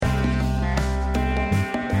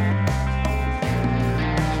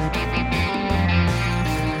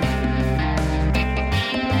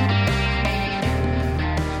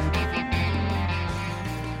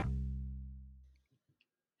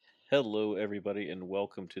Hello, everybody, and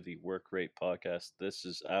welcome to the Work Rate Podcast. This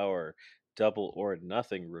is our Double or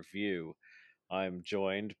Nothing review. I'm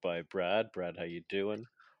joined by Brad. Brad, how you doing?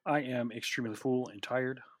 I am extremely full and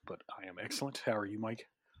tired, but I am excellent. How are you, Mike?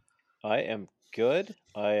 I am good.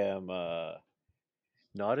 I am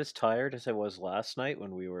not as tired as I was last night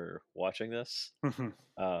when we were watching this. Mhm.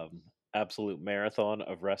 Um, Absolute marathon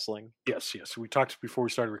of wrestling. Yes. We talked before we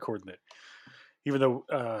started recording that even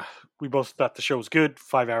though we both thought the show was good,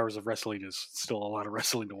 5 hours of wrestling is still a lot of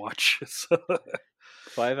wrestling to watch. So,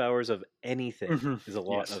 5 hours of anything is a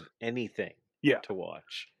lot yes. of anything Yeah. to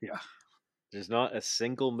watch. Yeah. There's not a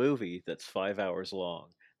single movie that's 5 hours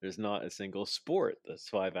long. There's not a single sport that's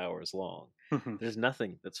 5 hours long. Mhm. There's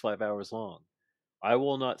nothing that's 5 hours long. I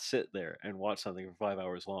will not sit there and watch something for 5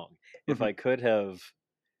 hours long. If Mhm. I could have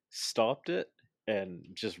stopped it and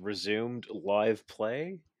just resumed live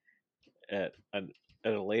play at at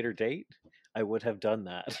a later date, I would have done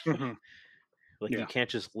that. Mhm. Like you Yeah. can't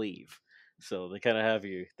just leave. So they kind of have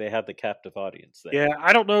you. They have the captive audience there. Yeah.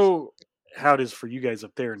 I don't know how it is for you guys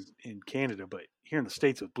up there in Canada, but here in the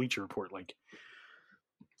States with Bleacher Report, like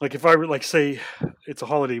if I were like say it's a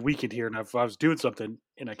holiday weekend here and if I was doing something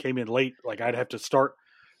and I came in late, like I'd have to start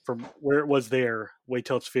from where it was there, wait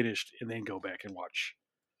till it's finished, and then go back and watch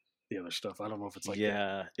the other stuff. I don't know if it's like that.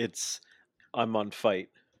 Yeah, it's I'm on Fight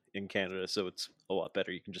in Canada, so it's a lot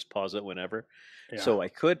better. You can just pause it whenever. Yeah. So I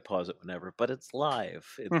could pause it whenever, but it's live.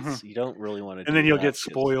 Hmm. It's you don't really want to And then do you'll that get because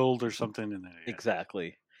spoiled or something, and then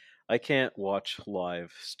exactly. I can't watch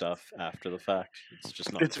live stuff after the fact. It's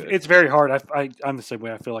just not good. it's very hard. I'm the same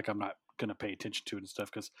way. I feel like I'm not gonna pay attention to it and stuff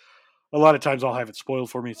because a lot of times I'll have it spoiled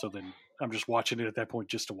for me. So then I'm just watching it at that point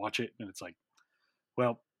just to watch it, and it's like,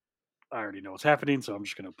 well, I already know what's happening, so I'm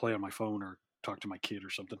just gonna play on my phone or talk to my kid or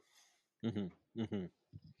something. Hmm. Hmm.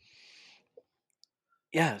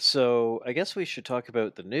 Yeah, so I guess we should talk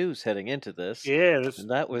about the news heading into this, Yeah, this and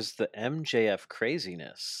that was the MJF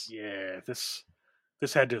craziness. yeah this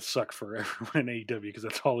had to suck for everyone in AEW because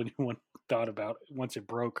that's all anyone thought about once it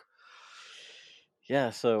broke. Yeah,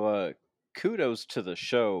 so kudos to the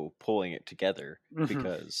show pulling it together Hmm.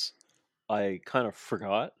 because I kind of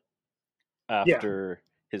forgot Yeah. after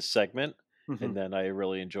his segment, Hmm. and then I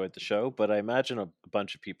really enjoyed the show. But I imagine a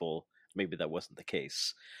bunch of people maybe that wasn't the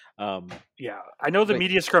case. Um, Yeah, I know the but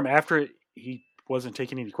media scrum after it, he wasn't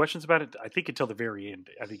taking any questions about it. I think until the very end.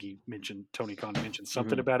 I think he mentioned Tony Khan mentioned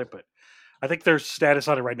something mhm, about it, but I think their status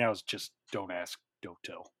on it right now is just don't ask, don't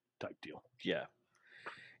tell type deal. yeah,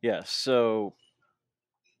 yeah. So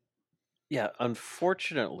yeah,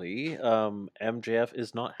 unfortunately, MJF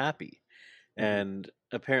is not happy, Hmm. and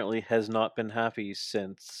apparently has not been happy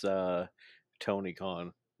since Tony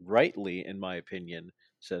Khan, rightly in my opinion,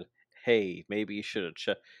 said, "Hey, maybe you should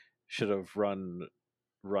have run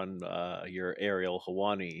your Ariel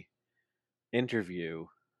Hawani interview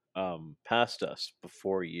past us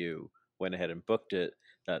before you went ahead and booked it.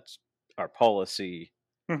 That's our policy.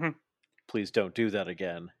 Hmm. Please don't do that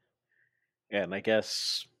again." And I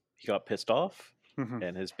guess he got pissed off Hmm.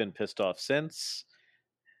 and has been pissed off since.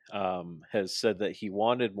 Has said that he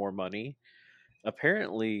wanted more money.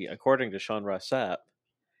 Apparently, according to Sean Ross Sapp,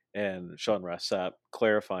 and Sean Ross Sapp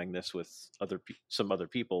clarifying this with some other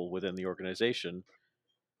people within the organization,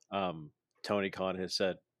 um, Tony Khan has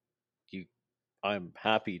said, "You, I'm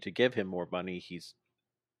happy to give him more money. He's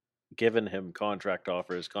given him contract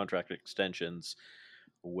offers, contract extensions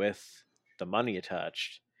with the money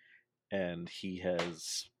attached, and he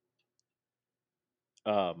has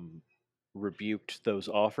um, rebuked those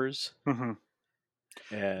offers." Hmm.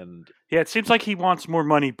 And Yeah, it seems like he wants more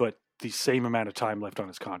money, but the same amount of time left on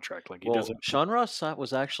his contract. Like he well, doesn't. Sean Ross Sapp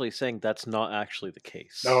was actually saying that's not actually the Oh,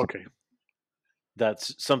 case. okay.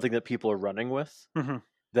 That's something that people are running with. Hmm.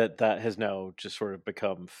 That has now just sort of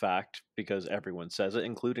become fact because everyone says it,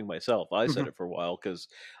 including myself. I said Hmm. it for a while because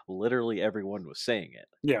literally everyone was saying it,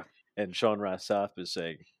 Yeah. and Sean Rassaf is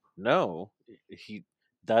saying no, he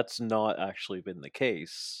that's not actually been the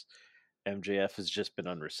case. MJF has just been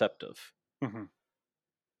unreceptive, Hmm.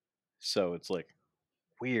 so it's like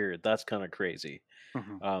weird. That's kind of crazy.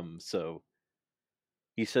 Hmm. So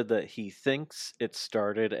he said that he thinks it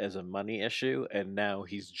started as a money issue, and now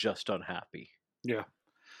he's just unhappy. Yeah.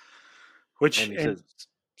 Which And he and says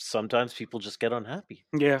sometimes people just get unhappy.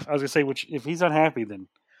 yeah, I was gonna say, which if he's unhappy, then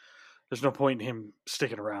there's no point in him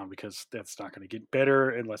sticking around because that's not going to get better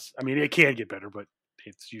unless I mean it can get better, but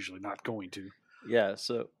it's usually not going to. Yeah,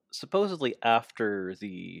 so supposedly after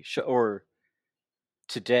the show, or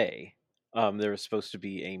today, there was supposed to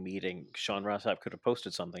be a meeting. Sean Rossap could have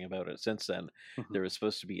posted something about it since then. Hmm. There was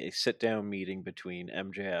supposed to be a sit down meeting between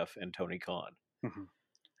MJF and Tony Khan. Hmm.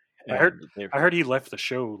 I heard and they I heard he left the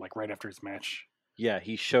show like right after his match. yeah,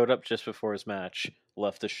 he showed up just before his match,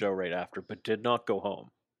 left the show right after, but did not go home.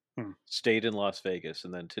 Hmm. Stayed in Las Vegas,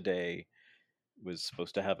 and then today was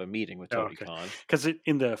supposed to have a meeting with Oh, Tony okay. Khan. Because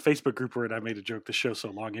in the Facebook group where I made a joke, the show's so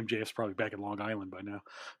long, MJF's probably back in Long Island by now.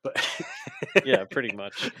 But Yeah, pretty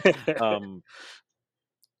much.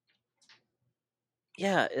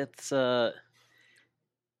 Yeah, it's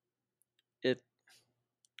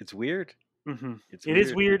weird. mm-hmm. It's It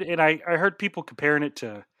is weird, and I heard people comparing it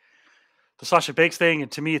to the Sasha Banks thing,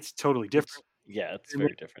 and to me, it's totally different. It's And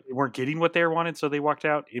very different. they weren't getting what they wanted, so they walked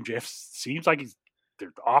out. MJF seems like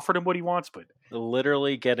they're offered him what he wants, but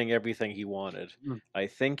Literally getting everything he wanted. Mm. I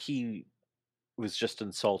think he was just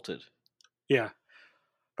insulted. yeah.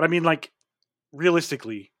 But I mean, like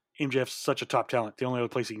realistically, MJF's such a top talent. The only other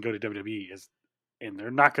place he can go to WWE is, and they're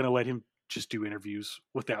not going to let him just do interviews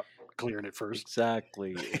without clearing it first.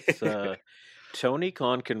 Exactly. It's Tony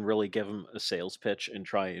Khan can really give him a sales pitch and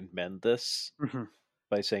try and mend this Mm-hmm.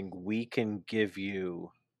 by saying, we can give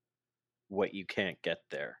you what you can't get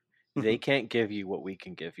there. Mm-hmm. They can't give you what we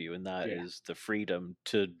can give you, and that Yeah. is the freedom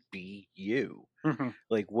to be you. Mm-hmm.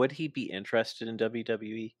 Like, would he be interested in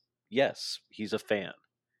WWE? Yes, he's a fan.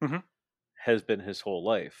 Mm-hmm. Has been his whole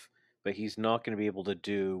life, but he's not going to be able to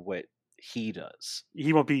do what he does.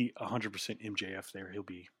 He won't be 100% MJF there. He'll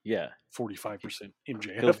be 45%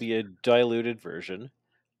 MJF. He'll be a diluted version.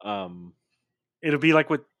 It'll be like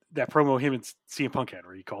what that promo him and CM Punk had,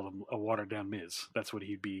 where he called him a watered down Miz. That's what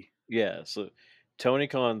he'd be. Yeah, so Tony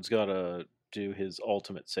Khan's got to do his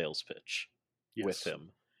ultimate sales pitch with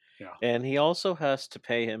him. Yeah. And he also has to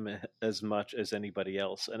pay him as much as anybody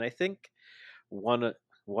else. And I think one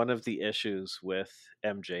of the issues with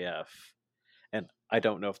MJF, and I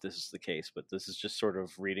don't know if this is the case, but this is just sort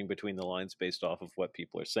of reading between the lines based off of what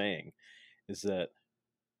people are saying, is that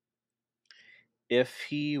if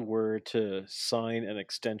he were to sign an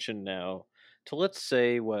extension now to, let's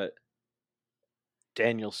say, what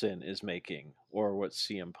Danielson is making or what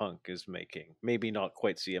CM Punk is making, maybe not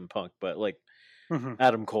quite CM Punk, but like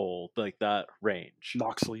Adam Cole, like that range,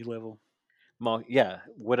 Moxley level,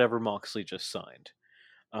 whatever Moxley just signed,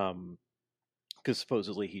 because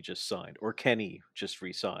supposedly he just signed, or Kenny just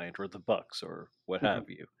re-signed, or the Bucks, or what have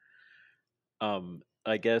you.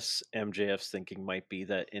 I guess MJF's thinking might be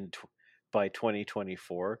that by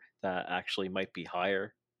 2024 that actually might be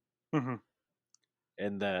higher,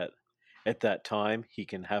 and that at that time he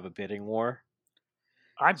can have a bidding war.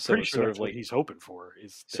 I'm pretty sure that's what he's hoping for.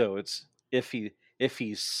 So it's if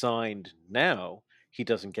he's signed now, he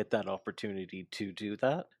doesn't get that opportunity to do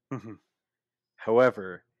that.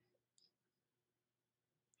 However,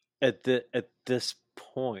 at this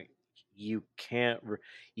point, you can't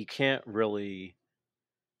really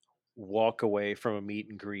walk away from a meet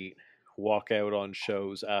and greet, walk out on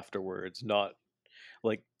shows afterwards, not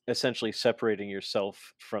like essentially separating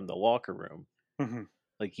yourself from the locker room.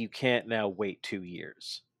 Like, you can't now wait 2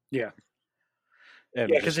 years. Yeah.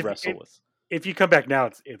 And just wrestle with. If you come back now,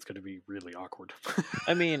 it's going to be really awkward.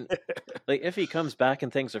 I mean, like, if he comes back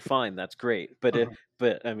and things are fine, that's great. But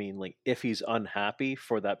I mean, like, if he's unhappy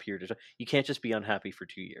for that period of time, you can't just be unhappy for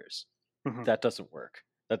 2 years. That doesn't work.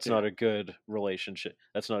 That's not a good relationship.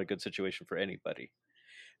 That's not a good situation for anybody.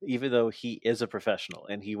 Even though he is a professional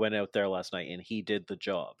and he went out there last night and he did the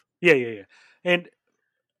job. Yeah. And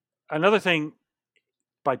another thing,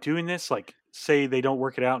 by doing this, like, say they don't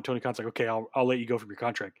work it out and Tony Khan's like, okay, I'll let you go from your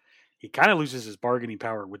contract. He kind of loses his bargaining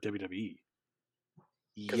power with WWE.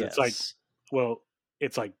 Because it's like, well,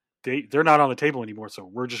 it's like they're not on the table anymore, so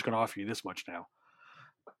we're just going to offer you this much now.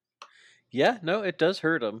 Yeah, no, it does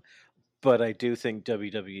hurt him, but I do think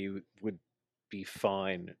WWE would be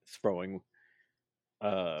fine throwing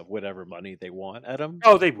whatever money they want at him.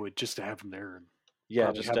 Oh, they would, just to have him there.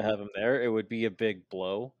 Just to have him there. It would be a big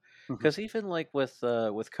blow. Because even like with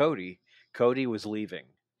Cody was leaving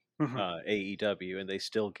AEW, and they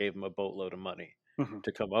still gave him a boatload of money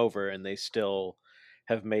to come over, and they still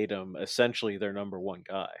have made him essentially their number one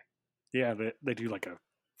guy. Yeah, they do like a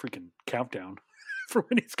freaking countdown for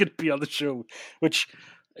when he's going to be on the show, which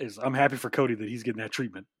is, I'm happy for Cody that he's getting that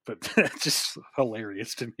treatment, but that's just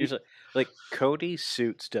hilarious to me. Like, Cody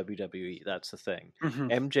suits WWE. That's the thing.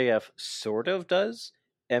 MJF sort of does.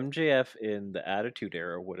 MJF in the Attitude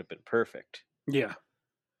Era would have been perfect. Yeah.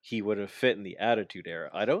 He would have fit in the Attitude Era.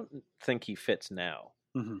 I don't think he fits now.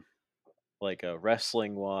 Like,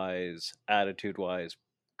 wrestling wise, attitude wise,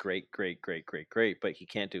 great, but he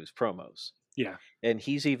can't do his promos. Yeah. And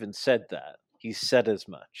he's even said that. He said as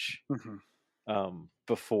much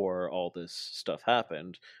before all this stuff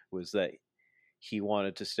happened, was that he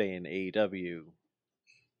wanted to stay in AEW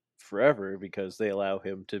forever because they allow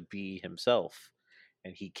him to be himself,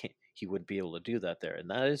 and he would be able to do that there, and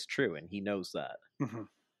that is true, and he knows that. Mm-hmm.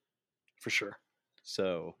 For sure.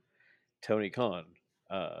 So, Tony Khan,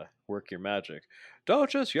 work your magic. Don't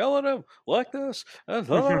just yell at him like this. And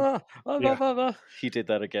Yeah. He did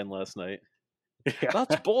that again last night. Yeah.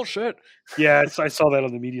 That's bullshit. Yeah, I saw that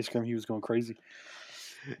on the media scrum. He was going crazy.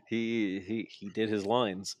 He did his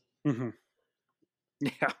lines. Mm-hmm.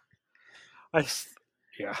 Yeah.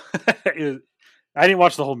 Yeah. I didn't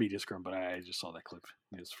watch the whole media scrum, but I just saw that clip.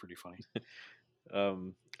 It was pretty funny.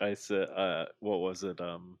 I said, what was it?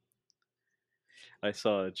 I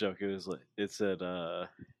saw a joke. It said,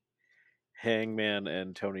 Hangman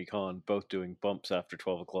and Tony Khan both doing bumps after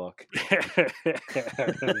 12 o'clock. There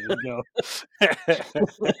you go.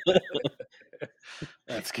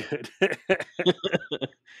 That's good.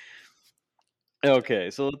 Okay,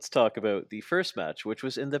 so let's talk about the first match, which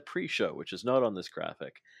was in the pre-show, which is not on this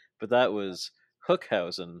graphic, but that was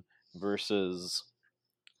Hookhausen versus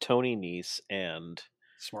Tony Nese and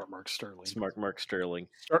Smart Mark Sterling. Smart Mark Sterling.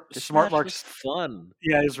 Smart Mark's fun.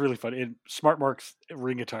 Yeah, it was really fun. And Smart Mark's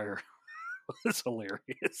ring attire was hilarious.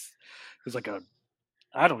 It was like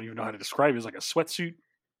I don't even know how to describe it. It was like a sweatsuit,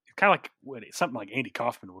 kind of like something like Andy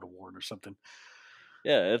Kaufman would have worn or something.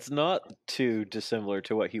 Yeah, it's not too dissimilar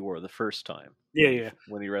to what he wore the first time. Yeah.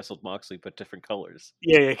 When he wrestled Moxley, but different colors.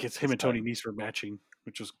 Yeah, because him and Tony Nese were matching,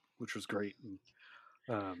 which was great.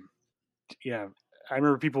 And, yeah, I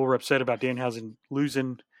remember people were upset about Danhausen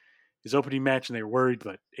losing his opening match, and they were worried,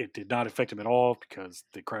 but it did not affect him at all because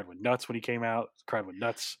the crowd went nuts when he came out. The crowd went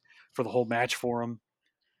nuts for the whole match for him.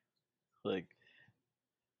 Like,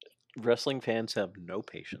 wrestling fans have no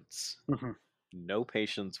patience. Mm-hmm. No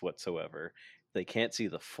patience whatsoever. They can't see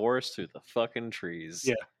the forest through the fucking trees.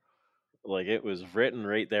 Yeah. Like, it was written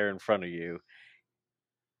right there in front of you.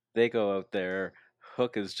 They go out there.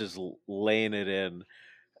 Hook is just laying it in.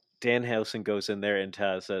 Danhausen goes in there, and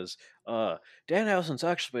Taz says, Danhausen's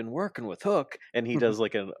actually been working with Hook. And he does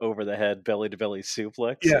like an over-the-head belly-to-belly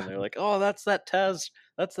suplex. Yeah. And they're like, oh, that's that Taz.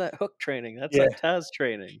 That's that Hook training. That's that Taz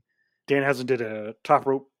training. Danhausen did a top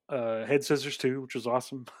rope head scissors too, which was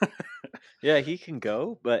awesome. Yeah, he can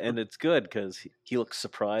go, and it's good because he looks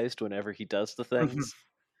surprised whenever he does the things.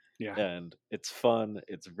 Yeah, and it's fun.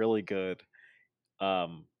 It's really good.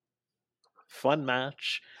 Fun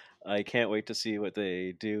match. I can't wait to see what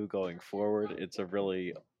they do going forward. It's a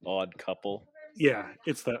really odd couple. Yeah,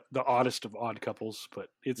 it's the oddest of odd couples, but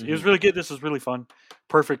it was really good. This was really fun.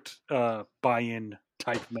 Perfect buy-in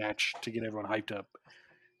type match to get everyone hyped up,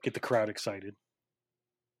 get the crowd excited.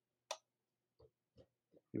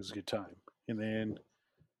 It was a good time. And then,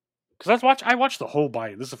 because I watched the whole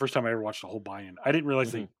buy-in. This is the first time I ever watched the whole buy-in. I didn't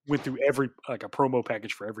realize they went through every a promo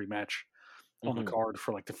package for every match on the card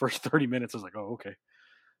for like the first 30 minutes. I was like, oh, okay.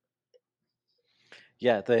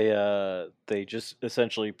 Yeah, they just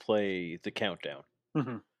essentially play the countdown,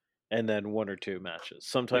 and then one or two matches.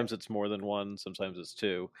 Sometimes it's more than one. Sometimes it's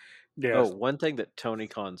two. Yeah. Oh, one thing that Tony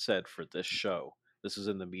Khan said for this show. This is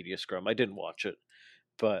in the media scrum. I didn't watch it,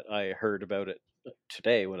 but I heard about it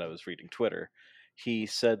today when I was reading Twitter. He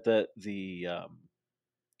said that the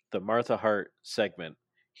Martha Hart segment,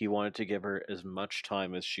 he wanted to give her as much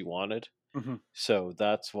time as she wanted. So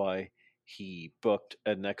that's why he booked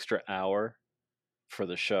an extra hour for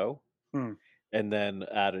the show and then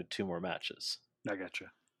added 2 more matches. I gotcha.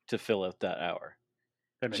 To fill out that hour.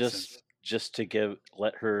 That makes sense. Just to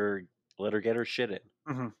let her get her shit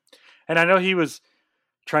in. And I know he was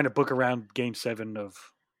trying to book around Game 7 of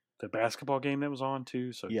the basketball game that was on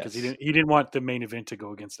too. So because he didn't want the main event to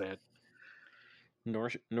go against that.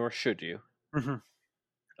 Nor should you.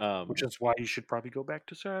 Which is why you should probably go back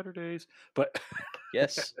to Saturdays. But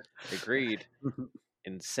yes, agreed.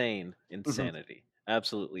 Insanity.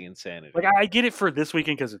 Absolutely insanity. Like I get it for this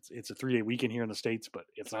weekend because it's a 3-day weekend here in the States, but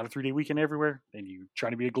it's not a 3-day weekend everywhere, and you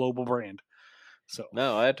trying to be a global brand. So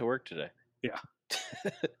no, I had to work today. Yeah.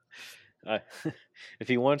 If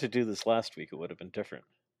he wanted to do this last week, it would have been different.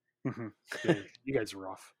 Yeah, you guys were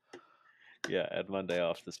off. Yeah, I had Monday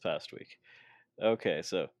off this past week. Okay,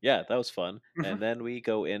 so yeah, that was fun. And then we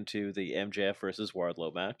go into the MJF versus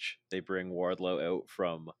Wardlow match. They bring Wardlow out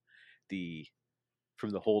from the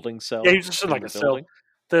holding cell. Yeah, he was just like a cell.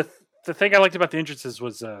 The thing I liked about the entrances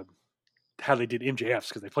was how they did MJF's,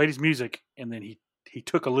 because they played his music and then he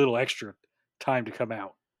took a little extra time to come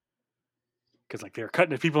out. Because like they were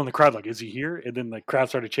cutting to people in the crowd, like, is he here? And then the crowd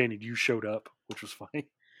started chanting, "You showed up," which was funny.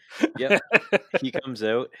 Yep. He comes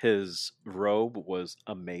out. His robe was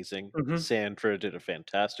amazing. Sandra did a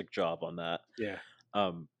fantastic job on that. Yeah.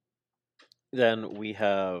 Then we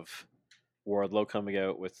have Wardlow coming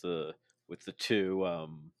out with the 2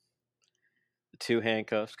 2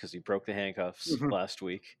 handcuffs because he broke the handcuffs Mhm. last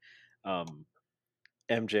week.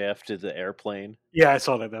 MJF did the airplane Yeah, I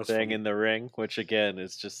saw that. That was thing funny. in the ring, which again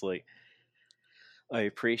is just like, I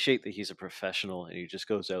appreciate that he's a professional and he just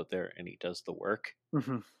goes out there and he does the work.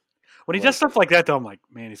 Hmm. When he does Like, stuff like that, though, I'm like,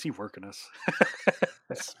 man, is he working us?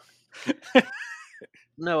 it's,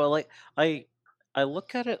 no, like I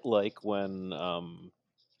look at it like when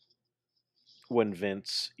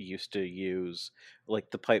Vince used to use like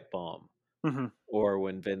the pipe bomb, Hmm. or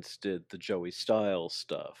when Vince did the Joey Styles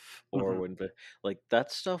stuff, or Hmm. like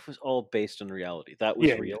that stuff was all based on reality. That was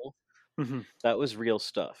Yeah, yeah. real. Hmm. That was real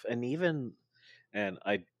stuff. And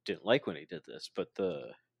I didn't like when he did this, but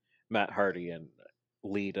the Matt Hardy and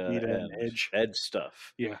Lita Nita and and Edge. Ed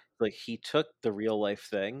stuff, Yeah, like he took the real life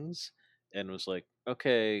things and was like,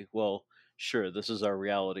 okay, well, sure, this is our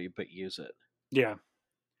reality, but use it. yeah,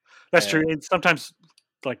 that's true. And And sometimes,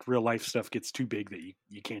 like real life stuff gets too big that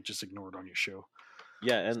you can't just ignore it on your show.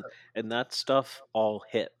 yeah, and that stuff all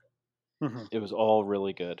hit. Hmm. It was all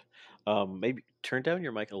really good. Maybe turn down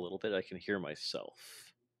your mic a little bit. I can hear myself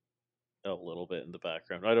a little bit in the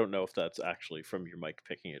background. I don't know if that's actually from your mic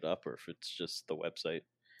picking it up or if it's just the website.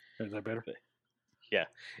 Is that better? But yeah,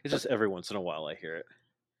 it's just every once in a while I hear it.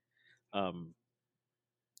 Um,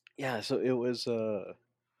 yeah, so it was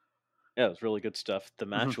really good stuff. The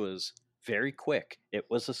Hmm. match was very quick. It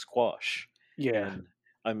was a squash, Yeah. and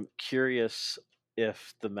I'm curious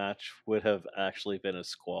if the match would have actually been a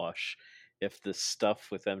squash if the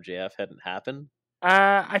stuff with MJF hadn't happened.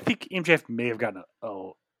 I think MJF may have gotten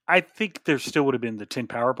I think there still would have been the 10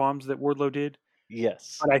 power bombs that Wardlow did,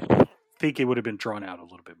 Yes, but I think it would have been drawn out a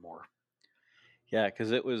little bit more. yeah,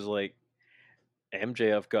 because it was like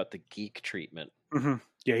MJF got the geek treatment. Hmm.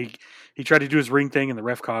 Yeah, he tried to do his ring thing, and the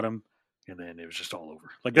ref caught him, and then it was just all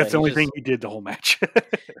over. Like Yeah, that's the he only thing just he did the whole match.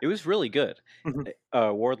 it was really good. Hmm.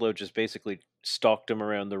 Wardlow just basically stalked him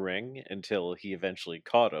around the ring until he eventually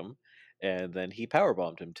caught him, and then he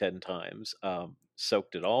powerbombed him 10 times,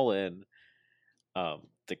 soaked it all in.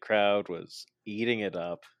 The crowd was eating it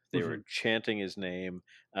up. They Hmm. were chanting his name.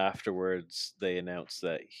 Afterwards, they announced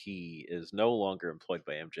that he is no longer employed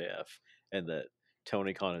by MJF and that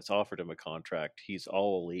Tony Khan has offered him a contract. He's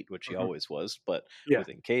all elite, which he Hmm. always was, but Yeah,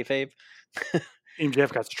 within kayfabe.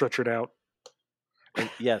 MJF got stretchered out. And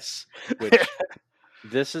yes, which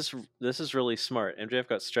this is really smart. MJF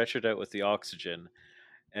got stretchered out with the oxygen,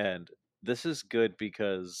 and this is good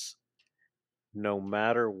because no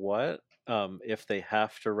matter what, if they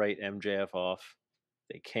have to write MJF off,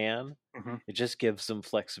 they can. Hmm. It just gives them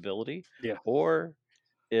flexibility. Yeah, Or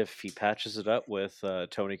if he patches it up with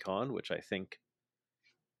Tony Khan, which I think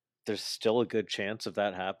there's still a good chance of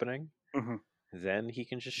that happening, hmm, then he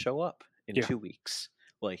can just show up in yeah, 2 weeks.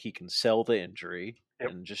 Like he can sell the injury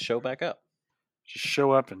yep. and just show back up. Just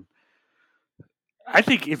show up, and I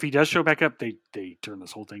think if he does show back up, they turn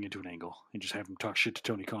this whole thing into an angle and just have him talk shit to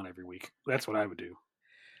Tony Khan every week. That's what I would do.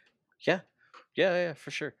 Yeah, yeah,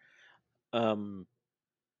 for sure.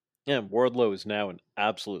 Yeah, Wardlow is now an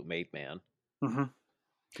absolute made man. Hmm.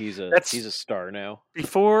 He's That's a star now,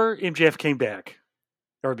 before MJF came back,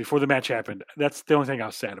 or before the match happened. That's the only thing I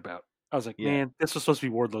was sad about. I was like, yeah, man, this was supposed to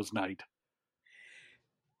be Wardlow's night.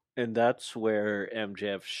 and that's where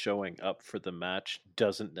MJF showing up for the match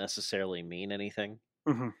doesn't necessarily mean anything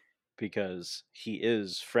Hmm. because he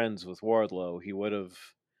is friends with Wardlow. He would have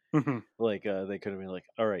Hmm. like they could have been like,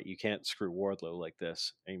 all right, you can't screw Wardlow like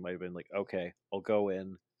this, and he might have been like, okay, I'll go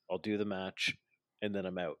in, I'll do the match, and then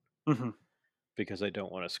I'm out Hmm. because I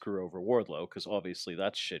don't want to screw over Wardlow because obviously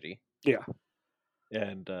that's shitty, Yeah.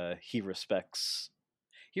 and he respects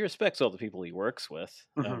all the people he works with.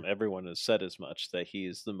 Hmm. Everyone has said as much that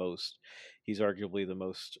he's arguably the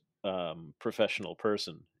most professional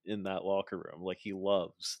person in that locker room. Like he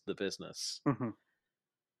loves the business, Hmm.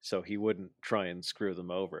 so he wouldn't try and screw them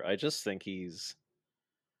over. I just think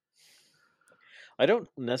I don't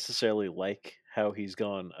necessarily like how he's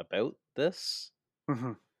gone about this.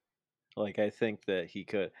 Hmm. Like I think that he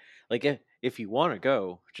could, like if you want to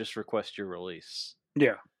go, just request your release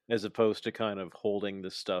Yeah. as opposed to kind of holding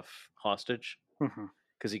this stuff hostage Hmm.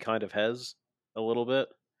 because he kind of has a little bit.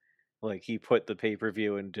 Like he put the pay per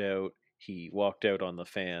view in doubt. He walked out on the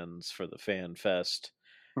fans for the fan fest.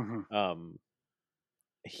 Hmm. Um,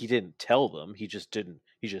 he didn't tell them. He just didn't.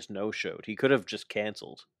 He just no showed. He could have just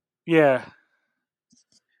canceled. Yeah.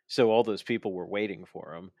 So all those people were waiting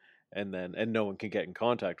for him, and no one could get in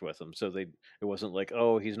contact with him. So it wasn't like,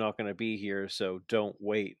 oh, he's not going to be here, so don't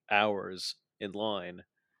wait hours in line.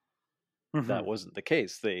 Hmm. That wasn't the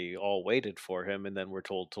case. They all waited for him and then were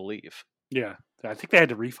told to leave. Yeah. I think they had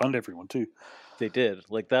to refund everyone too. They did.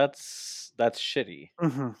 Like that's shitty.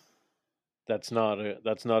 Hmm. That's not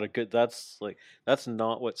a good. That's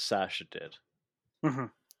not what Sasha did, Mm-hmm.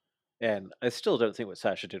 and I still don't think what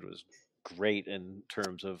Sasha did was great in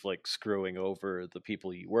terms of like screwing over the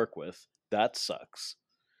people you work with. That sucks,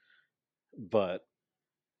 but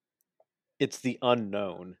it's the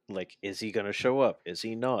unknown. Like, is he going to show up? Is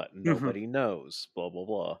he not? Mm-hmm. Nobody knows. Blah blah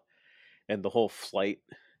blah. And the whole flight,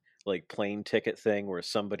 like plane ticket thing, where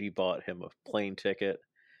somebody bought him a plane ticket,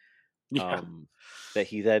 Yeah. um, that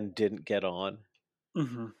he then didn't get on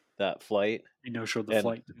Mm-hmm. that flight, You know, showed the and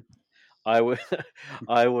flight. I was,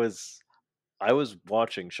 I was, I was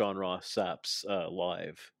watching Sean Ross Sapp's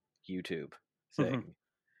live YouTube Mm-hmm. thing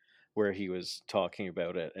where he was talking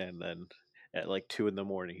about it, and then at like 2 in the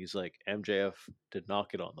morning, he's like, MJF did not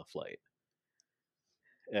get on the flight.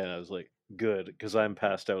 And I was like, good, because I'm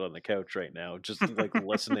passed out on the couch right now, just like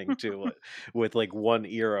listening to it with like one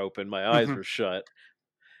ear open. My eyes Mm-hmm. were shut.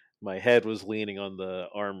 My head was leaning on the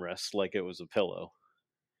armrest like it was a pillow.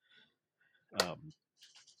 Um,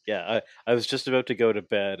 yeah, I was just about to go to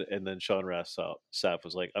bed, and then Sean Sapp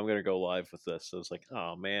was like, I'm going to go live with this. So I was like,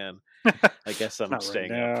 oh man, I guess I'm Not right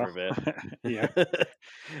staying up now. for a bit. Yeah. I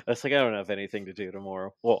was like, I don't have anything to do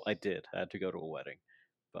tomorrow. Well, I did. I had to go to a wedding,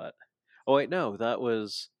 but oh wait, no,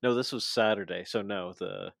 this was Saturday. So no,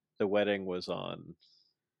 the wedding was on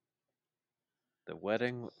the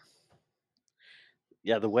wedding.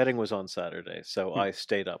 Yeah, the wedding was on Saturday. So I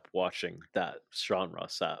stayed up watching that Sean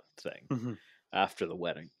Ross Sapp thing Mm-hmm. after the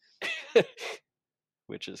wedding,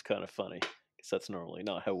 which is kind of funny because that's normally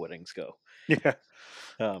not how weddings go. Yeah.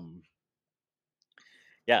 Um,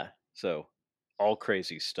 yeah, so all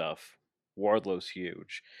crazy stuff. Wardlow's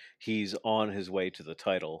huge. He's on his way to the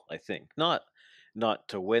title, I think. Not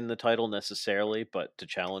to win the title necessarily, but to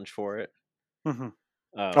challenge for it. Mm-hmm.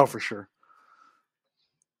 Oh, Um, for sure.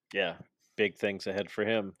 yeah, big things ahead for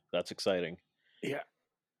him. That's exciting. Yeah.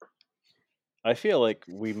 I feel like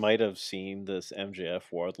we might have seen this MJF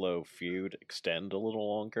Wardlow feud extend a little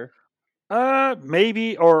longer.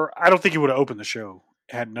 Maybe, or I don't think he would have opened the show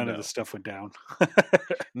had none of this No, stuff went down.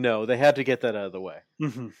 no, they had to get that out of the way.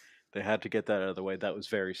 Mm-hmm. They had to get that out of the way. That was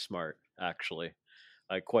very smart, actually.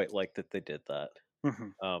 I quite like that they did that.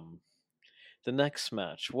 Mm-hmm. Um, the next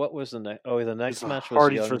match. What was the next? Oh, the It's next the match was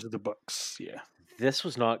Hardys Young. versus the Bucks. Yeah. This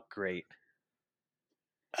was not great.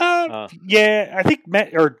 Uh, Uh, yeah. I think Matt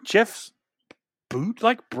or Jeff's boot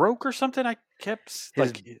like broke or something. I kept his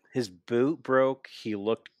like, his boot broke. He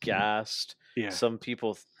looked gassed. yeah. Some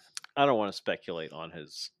people. I don't want to speculate on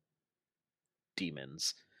his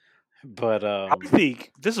demons, but I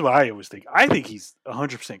think this is what I always think. I think he's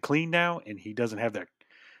 100% clean now, and he doesn't have that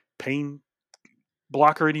pain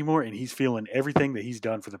blocker anymore, and he's feeling everything that he's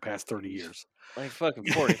done for the past 30 years. like fucking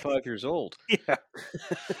 45 years old. Yeah.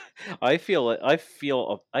 I feel it. I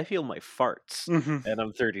feel my farts, Mm-hmm. and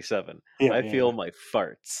I'm 37. Yeah. I Yeah. feel my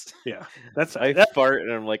farts. Yeah. That's I that. fart,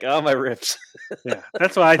 and I'm like, oh, my ribs. Yeah.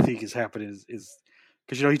 That's what I think is happening. Is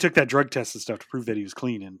because he took that drug test and stuff to prove that he was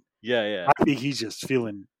clean, and Yeah, yeah. I think he's just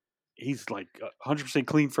feeling he's like 100%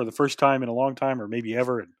 clean for the first time in a long time, or maybe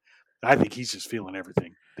ever, and I think he's just feeling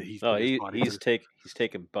everything that he's No, put his body he's through.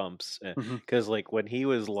 taking bumps Mm-hmm. because like when he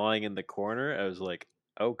was lying in the corner, I was like,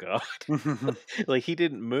 oh god, Mm-hmm. like he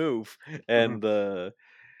didn't move, and the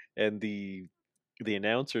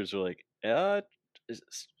announcers were like, is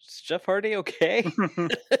Jeff Hardy okay? Mm-hmm.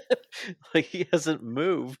 Like he hasn't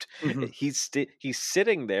moved. Mm-hmm. He's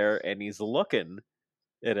sitting there and he's looking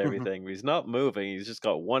at Mm-hmm. everything. He's not moving. He's just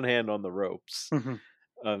got one hand on the ropes,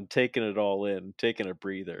 Mm-hmm. taking it all in, taking a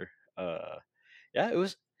breather. Yeah, it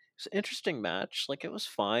was an interesting match. Like it was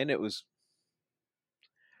fine. It was.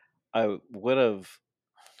 I would have.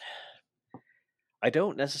 I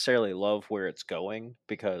don't necessarily love where it's going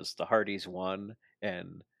because the Hardys won,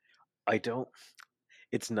 and I don't.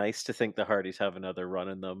 It's nice to think the Hardys have another run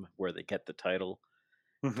in them where they get the title.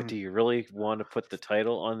 But Mm-hmm. do you really want to put the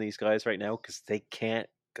title on these guys right now? Because they can't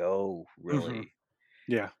go Mm-hmm. really.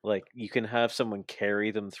 Yeah. Like you can have someone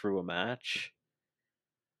carry them through a match,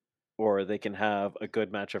 or they can have a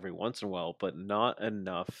good match every once in a while, but not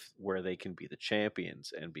enough where they can be the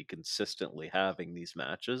champions and be consistently having these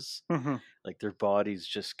matches. Mm-hmm. Like their bodies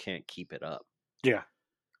just can't keep it up. Yeah.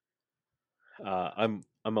 I'm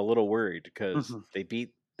a little worried because Mm-hmm. they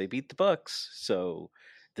beat the Bucks, so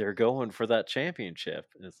they're going for that championship,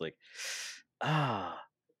 and it's like, I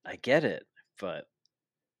get it, but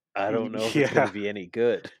I don't know if it's going Yeah. to be any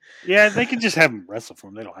good. Yeah. They can just have them wrestle for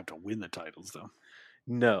them. They don't have to win the titles, though.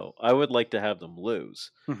 No, I would like to have them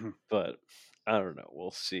lose, Mm-hmm. but I don't know.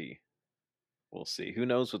 We'll see. We'll see. Who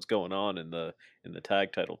knows what's going on in the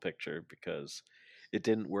tag title picture because it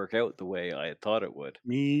didn't work out the way I had thought it would.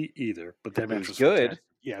 Me either. But that It match was was good. fantastic.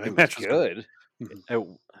 Yeah, It that was match was great. good.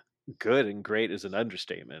 Mhm. Good and great is an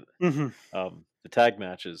understatement. Mhm. The tag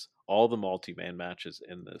matches, all the multi-man matches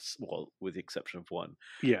in this, well, with the exception of one,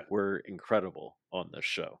 Yeah. were incredible on this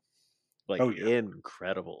show. Like Oh yeah.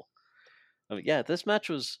 incredible. I mean, yeah, this match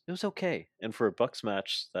was okay, and for a Bucks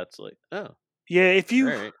match, that's like, oh, Yeah, if all you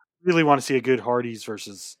right, really want to see a good Hardys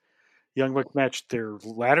versus Young Bucks match, their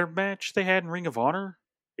ladder match they had in Ring of Honor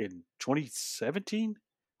in 2017,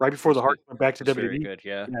 right before the Hardys went back to was very WWE. good.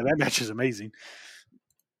 Yeah, Yeah, that match is amazing.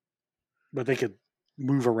 But they could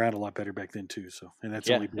move around a lot better back then too. So, and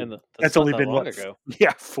yeah, and that's that's not only that been long what? ago.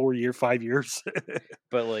 Yeah, 4 year, 5 years.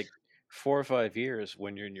 But like 4 or 5 years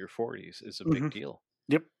when you're in your 40s is a Hmm. big deal.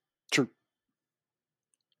 Yep, true.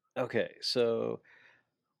 Okay, so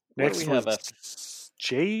what do we Next have after was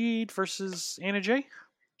Jade versus Anna Jay.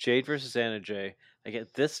 Jade versus Anna Jay? I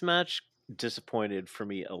get this match disappointed for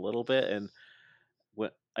me a little bit, and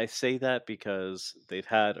what I say that because they've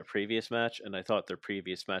had a previous match, and I thought their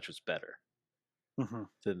previous match was better Hmm.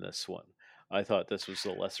 than this one. I thought this was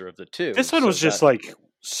the lesser of the two, This one so was just that like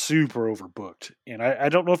super overbooked, and I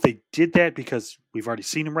don't know if they did that because we've already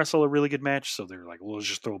seen him wrestle a really good match, so they're like, well, let's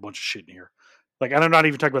just throw a bunch of shit in here. Like, and I'm not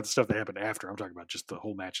even talking about the stuff that happened after. I'm talking about just the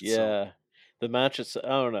whole match itself. yeah, the match is I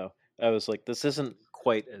don't know. I was like, this isn't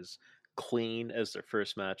quite as clean as their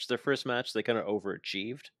first match. Their first match, they kind of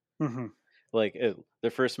overachieved. Hmm. Like their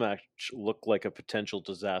first match looked like a potential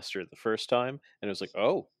disaster the first time, and it was like,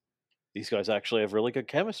 oh, these guys actually have really good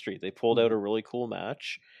chemistry. They pulled out Hmm. a really cool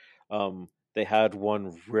match. They had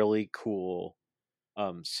one really cool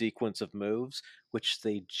sequence of moves, which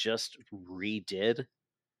they just redid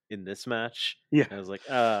in this match. Yeah. And I was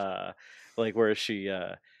like where she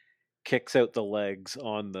kicks out the legs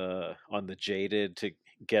on the Jaded to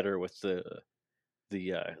get her with the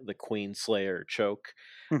Queen Slayer choke.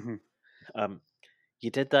 Hmm. Um,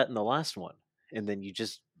 you did that in the last one, and then you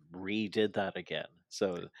just redid that again.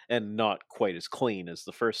 So and not quite as clean as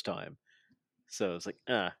the first time. So it's like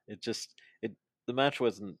it the match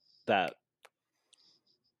wasn't that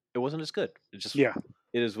it wasn't as good. Yeah.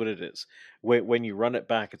 It is what it is. When you run it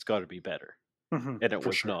back, it's got to be better, and it For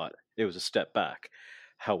was sure. not. It was a step back.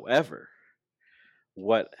 However,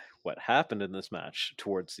 what what happened in this match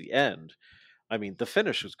towards the end? I mean, the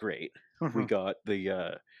finish was great. We Hmm. got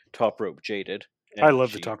the top rope Jaded, I and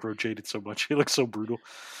love the top row Jaded so much. It looks so brutal.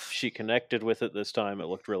 she connected with it this time. It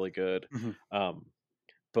looked really good. Hmm. Um,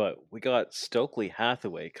 but we got Stokely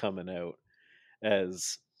Hathaway coming out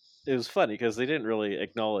as it was funny because they didn't really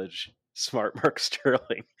acknowledge Smart Mark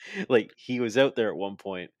Sterling. Like he was out there at one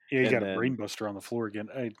point, Yeah, you and got a then brainbuster on the floor again.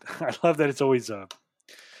 I love that it's always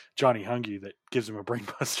Johnny Hungy that gives him a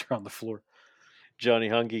brainbuster on the floor. Johnny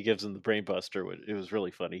Hungy gives him the brainbuster. It was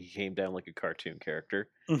really funny. He came down like a cartoon character,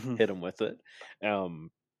 Hmm. hit him with it.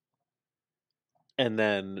 Um, and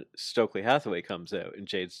then Stokely Hathaway comes out, and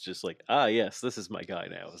Jade's just like, "Ah, yes, this is my guy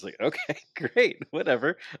now." I was like, "Okay, great,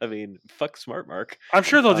 whatever." I mean, fuck Smart Mark. I'm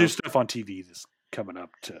sure they'll do Um, stuff on TV this coming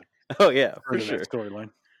up to oh yeah, for further that sure.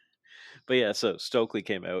 storyline. But yeah, so Stokely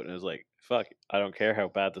came out and was like, "Fuck, I don't care how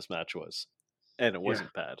bad this match was," and it Yeah.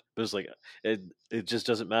 wasn't bad. But it was like it just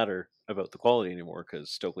doesn't matter about the quality anymore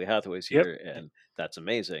because Stokely Hathaway's Yep. here, and that's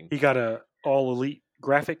amazing. He got a all elite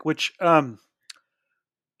graphic, which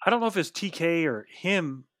I don't know if it's TK or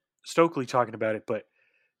him Stokely talking about it, but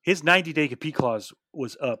his 90-day compete clause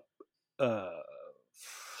was up uh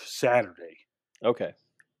Saturday. Okay.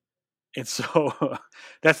 And so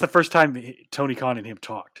that's the first time Tony Khan and him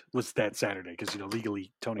talked was that Saturday because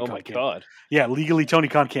legally Tony Oh Khan my can't. god. Yeah, legally Tony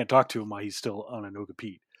Khan can't talk to him while he's still on a no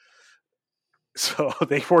compete. So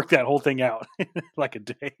they worked that whole thing out like a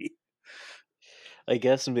day. I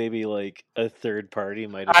guess maybe like a third party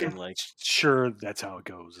might have I'm been like sure that's how it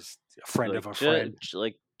goes. It's a friend of a friend.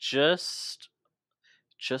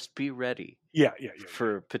 just be ready Yeah, yeah, yeah,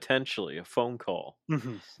 for potentially a phone call. yeah.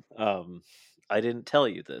 Hmm. Um, I didn't tell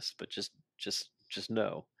you this, but just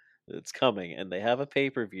know it's coming, and they have a pay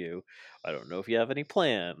per view. I don't know if you have any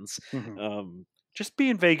plans. Hmm. Um, Just be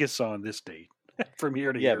in Vegas on this date from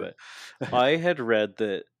year to yeah, year. but I had read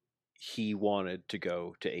that he wanted to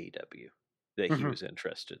go to AEW, that he Hmm. was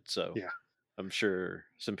interested. So Yeah. I'm sure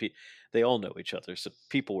some people they all know each other, so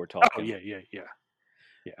people were Oh talking. yeah, yeah, yeah,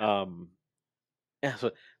 yeah, Um, yeah,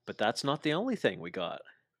 but that's not the only thing we got.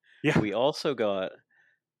 yeah. We also got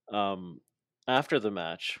um, after the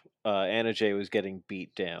match, Anna Jay was getting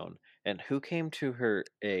beat down, and who came to her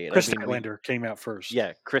aid? I Chris mean, Statlander came out first.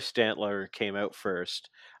 yeah, Chris Stantler came out first.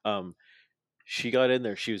 Um, she got in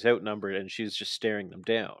there; she was outnumbered, and she was just staring them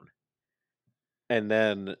down. And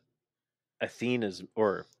then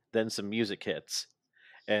then some music hits,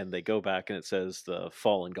 and they go back, and it says the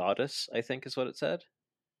Fallen Goddess. I think is what it said.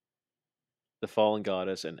 the Fallen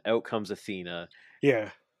Goddess, and out comes Athena,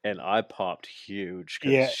 Yeah, and I popped huge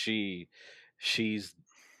because yeah.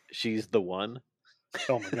 she's the one.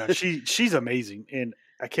 Oh my gosh, she's amazing, and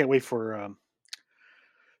I can't wait for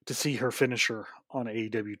to see her finisher on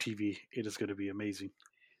AEW TV. It is going to be amazing.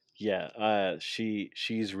 Yeah,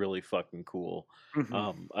 she's really fucking cool.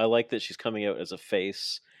 Hmm. I like that she's coming out as a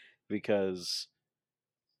face because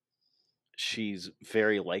she's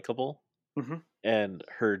very likable, Hmm. and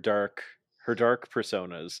her dark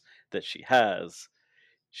personas that she has,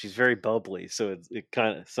 she's very bubbly. So it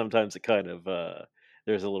kind of sometimes it kind of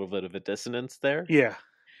there's a little bit of a dissonance there. Yeah,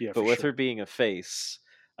 yeah, But for with sure. her being a face,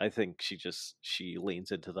 I think she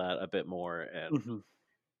leans into that a bit more, and Hmm.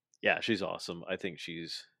 yeah, she's awesome. I think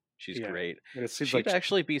she's Yeah, great. and it seems She'd like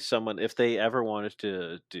actually be someone if they ever wanted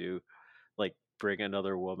to do like bring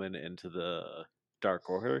another woman into the Dark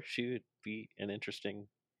Order, she would be an interesting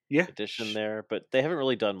yeah. addition there. But they haven't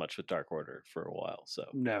really done much with Dark Order for a while, so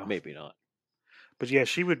No, maybe not. but yeah,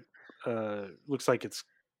 she would. Looks like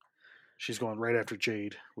she's going right after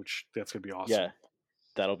Jade, which that's gonna be awesome. Yeah,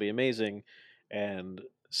 that'll be amazing. And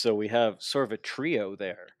so we have sort of a trio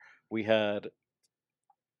there. We had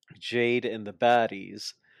Jade and the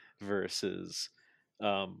baddies versus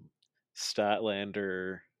um,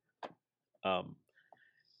 Statlander, um,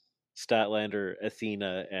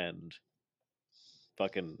 Athena, and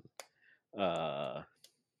fucking uh,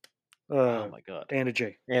 oh Uh, my god, Anna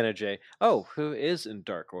Jay. Anna Jay. Oh, who is in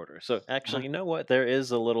Dark Order? So Uh-huh. actually, you know what? There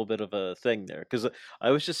is a little bit of a thing there because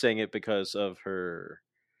I was just saying it because of her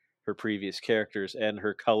previous characters, and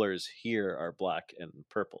her colors here are black and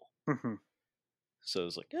purple. Hmm. So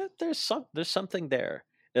it's like, yeah, there's something there.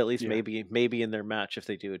 At least Yeah, maybe in their match, if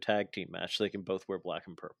they do a tag team match, they can both wear black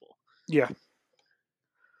and purple. yeah,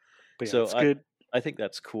 but yeah, So it's good. I think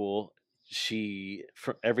that's cool. She,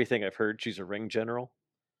 from everything I've heard, she's a ring general,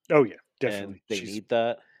 Oh yeah, and definitely. they need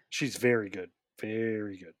that. She's very good,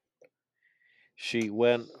 very good. She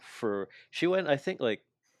went I think like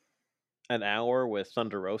an hour with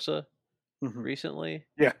Thunder Rosa Hmm. recently.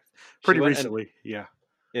 Yeah, She pretty went and recently. Yeah.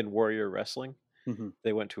 in Warrior Wrestling, Hmm.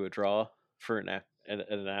 they went to a draw for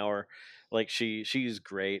an hour. Like she's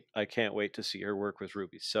great. I can't wait to see her work with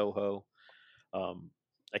Ruby Soho. Um,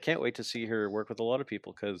 I can't wait to see her work with a lot of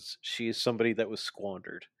people because she's somebody that was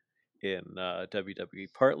squandered in WWE,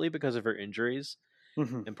 partly because of her injuries,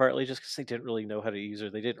 Hmm. and partly just because they didn't really know how to use her.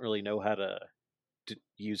 They didn't really know how to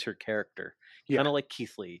use her character. Yeah, Kind of like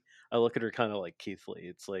Keith Lee. I look at her kind of like Keith Lee.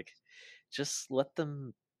 It's like just let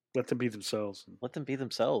them be themselves. let them be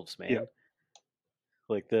themselves, Yeah. man.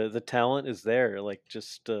 Like the talent is there. Like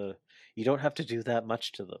just you don't have to do that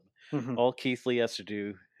much to them. Hmm. All Keith Lee has to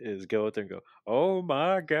do is go out there and go, "Oh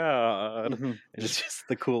my god!" Hmm. And it's Just just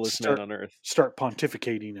the coolest man start on earth. start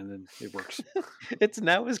pontificating, and then it works. It's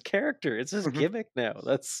now his character. It's his Hmm. gimmick now.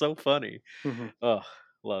 That's so funny. Hmm. Oh,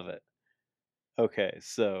 love it. Okay,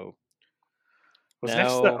 so Was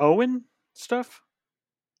next the now Owen stuff?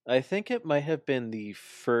 I think it might have been the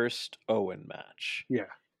first Owen match, Yeah,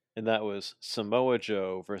 and that was Samoa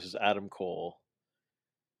Joe versus Adam Cole.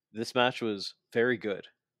 This match was very good.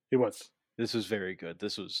 it was. This was very good.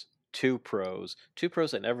 This was two pros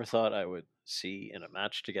I never thought I would see in a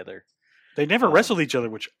match together. They never wrestled each other,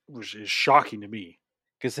 which is shocking to me.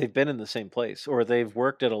 Because they've been in the same place, or they've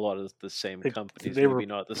worked at a lot of the same They companies, they maybe were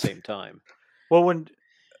not at the same time. well when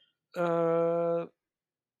uh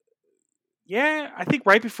yeah, I think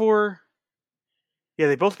right before, yeah,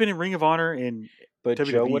 they both been in Ring of Honor and But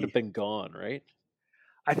Joe would have WWE. been gone, right?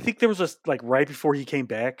 I think there was a like right before he came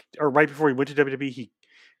back, or right before he went to WWE, he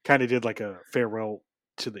kind of did like a farewell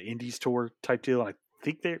to the Indies tour type deal. I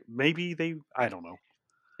think they I don't know.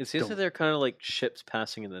 It seems that Don't they're kind of like ships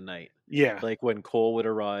passing in the night. yeah. Like when Cole would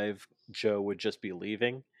arrive, Joe would just be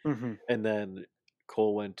leaving, Hmm. and then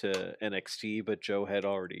Cole went to NXT, but Joe had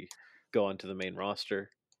already gone to the main roster.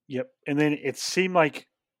 Yep. And then it seemed like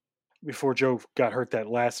before Joe got hurt that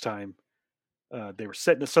last time, they were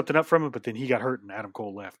setting something up from him, but then he got hurt and Adam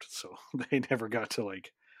Cole left, so they never got to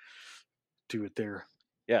like do it there.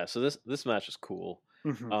 Yeah, so this match is cool.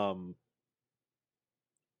 Hmm. Um,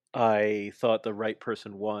 I thought the right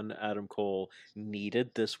person won. Adam Cole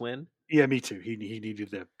needed this win, Yeah, me too. He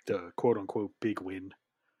needed the quote unquote big win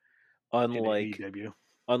in unlike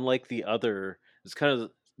AEW. the other.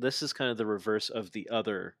 This is kind of the reverse of the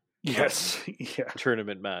other Yes, yeah.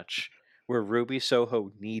 tournament match where Ruby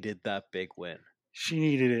Soho needed that big win. She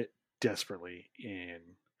needed it desperately, and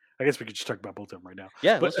I guess we could just talk about both of them right now.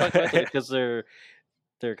 Yeah, But let's talk about that because they're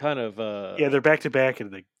kind of yeah, they're back to back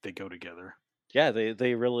and they go together. yeah,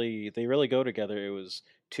 they really go together. It was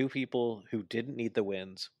two people who didn't need the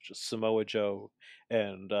wins, just Samoa Joe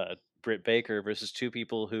and Britt Baker versus two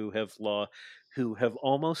people who have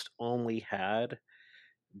almost only had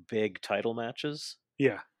big title matches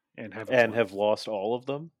Yeah, and haven't and won. have lost all of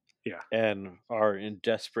them. Yeah. And are in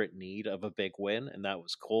desperate need of a big win, and that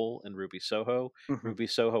was Cole and Ruby Soho. Mhm. Ruby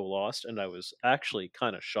Soho lost, and I was actually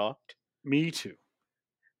kind of shocked Me too.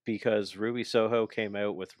 because Ruby Soho came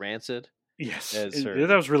out with Rancid Yes, as that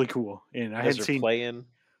her was really cool. And I as hadn't her seen play-in.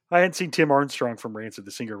 Tim Armstrong from Rancid,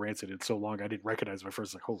 the singer Rancid, in so long. I didn't recognize him at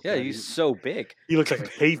first. Like, holy Yeah, God, he's so big. he looks like a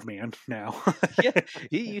caveman now. Yeah,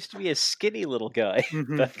 he used to be a skinny little guy.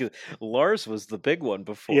 Mhm. Lars was the big one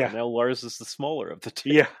before. Yeah. Now Lars is the smaller of the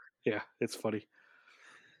two. Yeah, it's funny.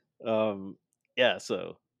 Yeah,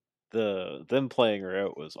 so them playing her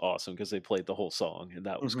out was awesome because they played the whole song, and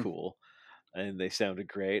that was Mhm. cool. And they sounded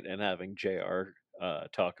great. And having JR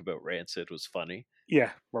talk about Rancid was funny.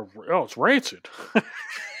 Yeah. Oh, it's Rancid.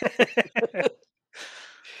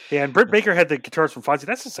 Yeah, and Britt Baker had the guitars from Fonzie.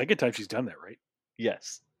 That's the second time she's done that, right?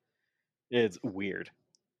 Yes, it's weird.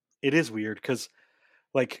 It is weird because,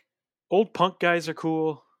 like, old punk guys are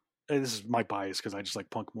cool. And this is my bias because I just like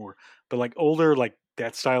punk more. But like older, like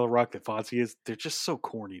that style of rock that Fonzie is, they're just so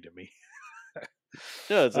corny to me.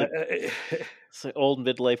 No, it's Uh, like it's like old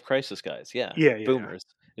midlife crisis guys. Yeah, yeah, boomers.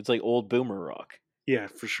 It's like old boomer rock. yeah,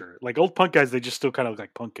 for sure. Like old punk guys, they just still kind of look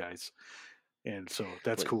like punk guys, and so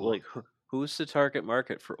that's cool. Like who's the target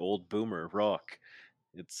market for old boomer rock?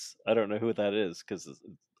 It's I don't know who that is because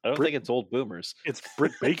I don't think it's old boomers. It's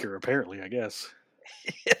Britt Baker, apparently. I guess.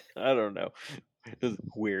 I don't know. It's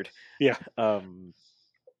weird. Yeah, but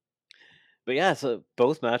yeah, so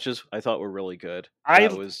both matches I thought were really good. I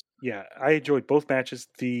enjoyed both matches.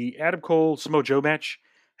 The Adam Cole Samoa Joe match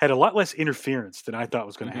had a lot less interference than I thought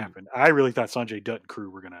was going to happen. I really thought Sanjay Dutt and crew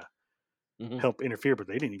were going to help interfere, but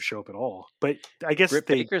they didn't even show up at all. But I guess Britt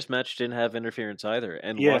Baker's match didn't have interference either,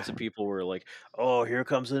 and lots of people were like, "Oh, here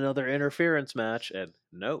comes another interference match," and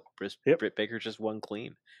no, Britt Baker just won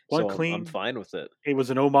clean. I'm fine with it. It was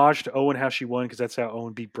an homage to Owen how she won because that's how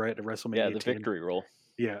Owen beat Brett at WrestleMania. Yeah, the 10. Victory roll.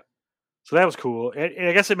 Yeah, so that was cool, and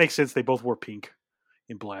I guess it makes sense. They both wore pink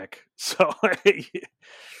and black, so.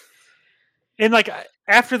 And like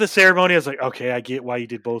after the ceremony, I was like, okay, I get why you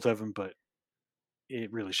did both of them, but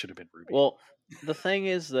it really should have been Ruby. Well, the thing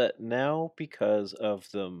is that now because of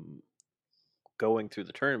them going through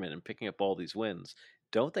the tournament and picking up all these wins,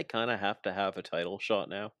 don't they kind of have to have a title shot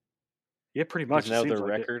now? Yeah, pretty much. Now their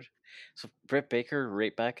record. So Britt Baker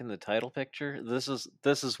right back in the title picture. This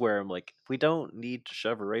is where I'm like, we don't need to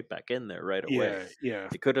shove her right back in there right away. Yeah.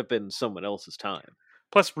 It could have been someone else's time.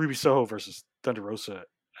 Plus, Ruby Soho versus Thunder Rosa.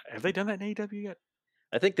 Have they done that in AEW yet?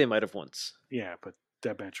 I think they might have once. Yeah, but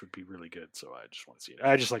that match would be really good. So I just want to see it.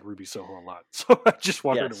 I just like Ruby Soho a lot, so I just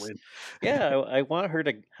want her to win. Yeah, I want her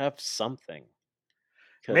to have something.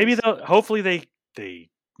 Maybe hopefully they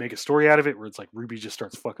make a story out of it where it's like Ruby just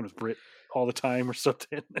starts fucking with Britt all the time or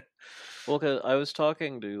something. Well, because I was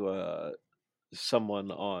talking to someone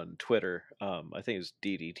on Twitter. I think it's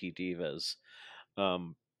DDT Divas,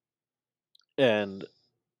 and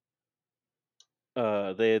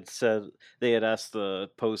they had asked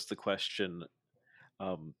posed the question,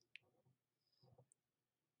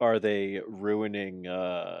 are they ruining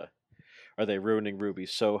Ruby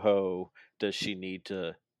Soho? Does she need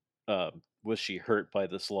to was she hurt by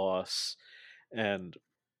this loss? And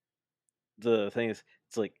the thing is,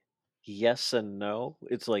 it's like yes and no.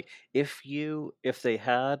 It's like if they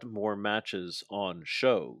had more matches on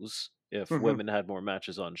shows, if women had more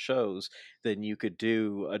matches on shows, then you could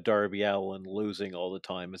do a Darby Allin losing all the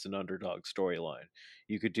time as an underdog storyline.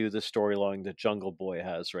 You could do the storyline that Jungle Boy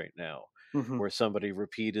has right now, where somebody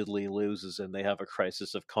repeatedly loses and they have a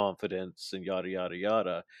crisis of confidence and yada yada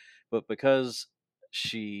yada. But because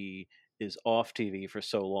she is off TV for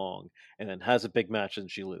so long and then has a big match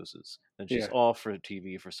and she loses, then she's off for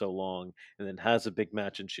TV for so long and then has a big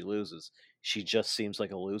match and she loses, she just seems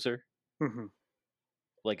like a loser.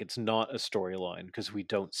 Like it's not a storyline because we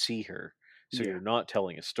don't see her, so you're not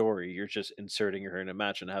telling a story, you're just inserting her in a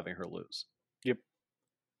match and having her lose. Yep.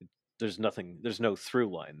 There's no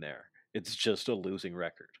through line there. It's just a losing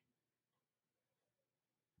record.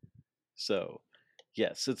 So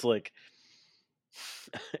yes, it's like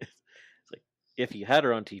if you had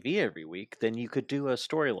her on TV every week, then you could do a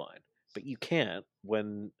storyline, but you can't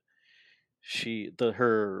when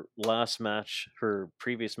her last match, her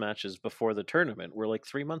previous matches before the tournament were like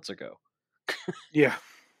 3 months ago. Yeah.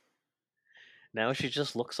 Now she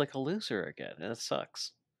just looks like a loser again, and it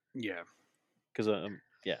sucks. Yeah. Because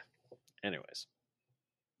yeah. Anyways,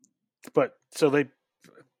 but so the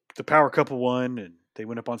Power Couple won, and they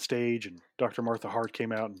went up on stage, and Dr. Martha Hart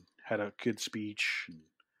came out and had a good speech.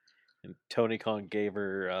 And And Tony Khan gave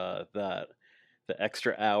her the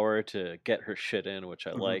extra hour to get her shit in, which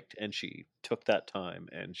I Mhm. liked, and she took that time,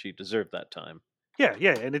 and she deserved that time. Yeah,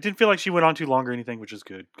 yeah, and it didn't feel like she went on too long or anything, which is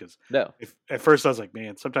good because No, if at first I was like,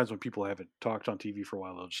 man, sometimes when people haven't talked on TV for a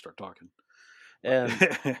while, they'll just start talking. But and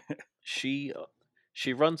she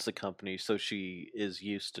she runs the company, so she is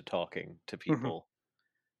used to talking to Mhm. people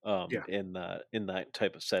Yeah, in that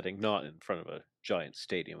type of setting, not in front of a giant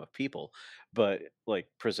stadium of people, but like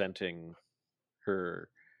presenting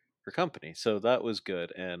her her company. So that was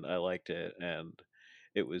good, and I liked it, and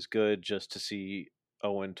it was good just to see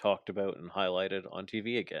Owen talked about and highlighted on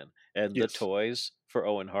TV again. And the yes, toys for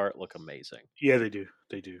Owen Hart look amazing. yeah, they do,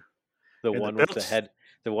 The and the one with belts,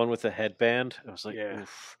 the one with the headband. I was like, yeah,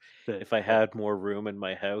 oof. the If I had more room in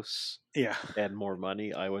my house yeah. and more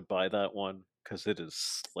money, I would buy that one because it is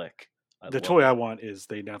slick. I The love toy I it. want is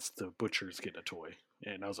they announced the butcher's getting a toy,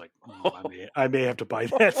 and I was like, I may have to buy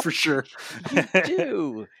that for sure. You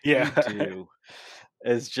do. Yeah, You do.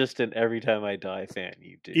 As just an Every Time I Die fan,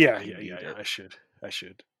 you do. yeah, You yeah, yeah, need yeah. it. I should.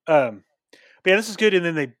 But yeah, this is good. And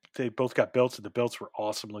then they both got belts, and the belts were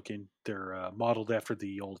awesome looking. They're modeled after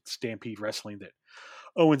the old Stampede Wrestling that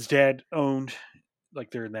Owen's dad owned.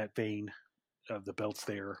 Like they're in that vein of the belts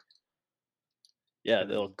there. Yeah, And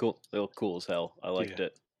they then look cool. They look cool as hell. I yeah, liked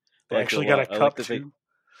it. I they liked it a actually got a lot. cup too.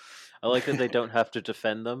 I like that they don't have to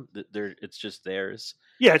defend them. That they're it's just theirs.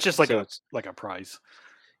 Yeah, it's just So it's like a prize.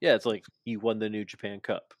 yeah, it's like you won the New Japan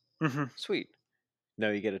Cup. Hmm. Sweet. Now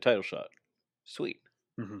you get a title shot. Sweet.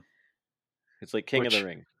 Hmm. It's like King of the Which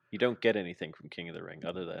Ring. You don't get anything from King of the Ring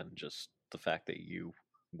other than just the fact that you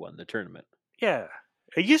won the tournament. yeah,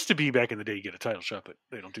 it used to be back in the day you get a title shot, but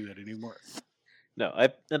they don't do that anymore. No, I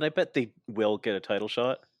bet they will get a title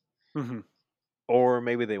shot, Hmm. or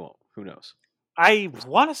maybe they won't. Who knows? I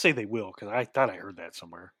want to say they will because I thought I heard that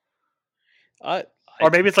somewhere. I Or I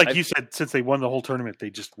maybe it's like I've you said, since they won the whole tournament, they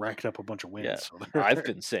just racked up a bunch of yeah, wins. So I've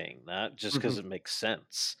been saying that just because Mhm, it makes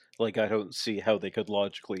sense. Like I don't see how they could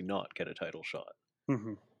logically not get a title shot.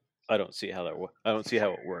 mhm. I don't see how I don't see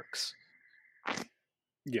how it works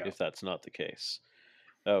Yeah, if that's not the case.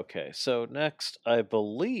 Okay, so next I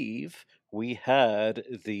believe we had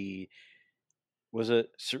the was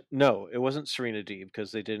it no, it wasn't Serena Deeb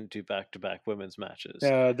because they didn't do back-to-back women's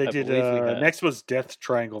matches. they I did. believe we had Next was Death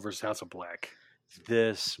Triangle versus House of Black.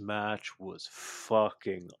 this match was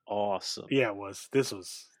fucking awesome. Yeah, it was. This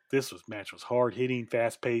was match was hard hitting,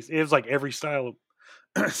 fast paced. It was like every style of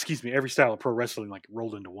excuse me, every style of pro wrestling like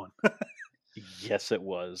rolled into one. Yes, it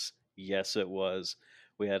was. Yes, it was.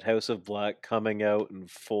 We had House of Black coming out in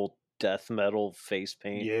full death metal face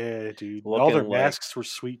paint, Yeah, dude. And all looking their like masks were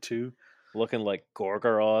sweet too.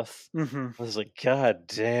 Gorgoroth. Hmm. I was like, God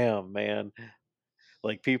damn, man.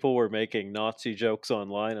 Like people were making Nazi jokes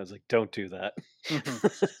online. I was like, don't do that. Hmm.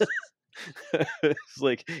 It's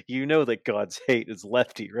like you know that God's hate is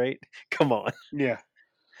lefty, right? Come on. Yeah.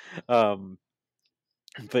 Um,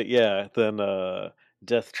 but yeah, then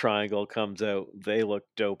Death Triangle comes out. They look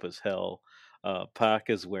dope as hell. Pac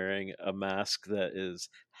is wearing a mask that is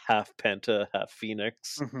half Penta, half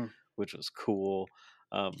Phoenix, Hmm. which was cool.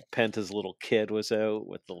 Penta's little kid was out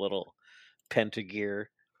with the little Penta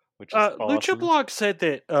gear, which is Lucha awesome. Blog said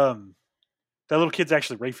that that little kid's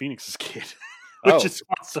actually Ray Phoenix's kid, which Oh, is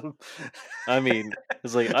awesome. I mean,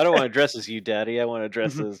 it's like I don't want to dress as you, Daddy. I want to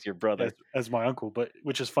dress Mhm. as your brother. As my uncle, but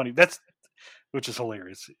which is funny. That's which is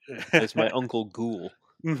hilarious. As my Uncle Ghoul.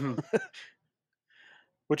 Hmm.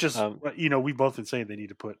 Which is Um, we've both been saying they need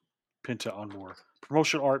to put Penta on more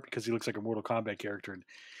promotional art because he looks like a Mortal Kombat character, and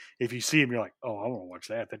if you see him, you're like, oh, I want to watch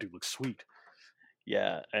that. That dude looks sweet.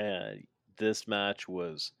 yeah, and this match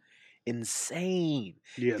was insane.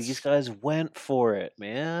 These Yes, guys went for it,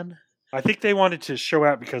 man. I think they wanted to show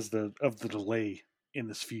out because of the delay in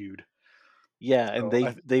this feud. Yeah, and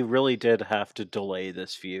So they really did have to delay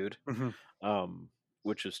this feud, mhm, um,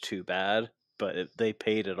 which is too bad. But they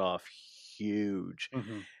paid it off huge.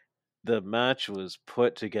 mhm. The match was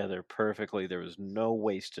put together perfectly. There was no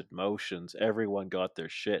wasted motions. Everyone got their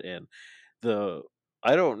shit in. The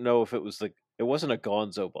I don't know if it wasn't a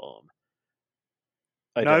Gonzo bomb.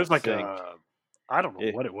 I No, it was don't like think I don't know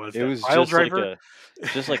it. what it was. It That was pile driver.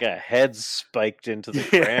 just like a head spiked into the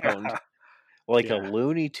Yeah, ground like a yeah,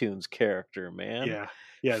 Looney Tunes character, man. yeah,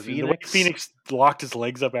 yeah. The way Phoenix Phoenix locked his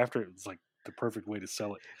legs up after it was like the perfect way to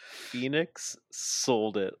sell it. Phoenix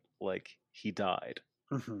sold it like he died.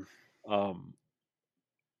 Hmm. Um,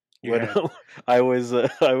 You when had I was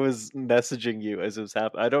messaging you as it was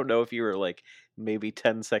happening, I don't know if you were like maybe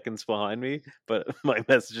 10 seconds behind me, but my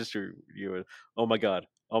messages to you were, oh my god,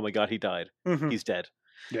 he died, hmm he's dead.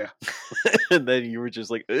 Yeah. And then you were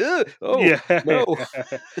just like, "Ugh, oh Yeah. no."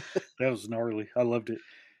 That was gnarly. I loved it.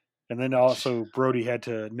 And then also Brody had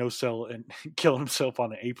to no sell and kill himself on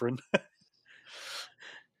the apron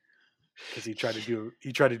because he tried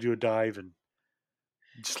to do a dive and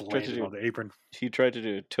just Tried to landed do on the apron. he tried to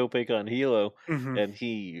do a tope con hilo, Mm-hmm. and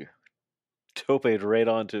he toped right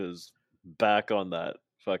onto his back on that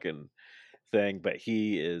fucking thing. But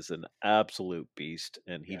he is an absolute beast,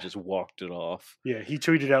 and he Yeah. just walked it off. Yeah, he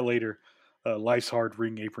tweeted out later, "Life's hard,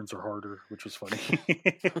 ring aprons are harder," which was funny.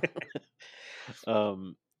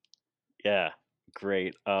 Um, yeah,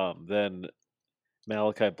 great. Then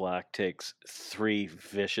Malachi Black takes 3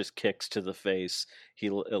 vicious kicks to the face.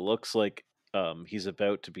 It looks like he's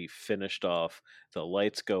about to be finished off. The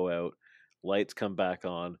lights go out. Lights come back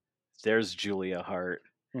on. There's Julia Hart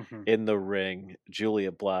Mm-hmm. in the ring.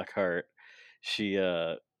 Julia Blackheart.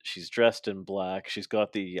 She's dressed in black. She's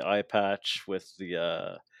got the eye patch with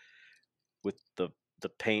the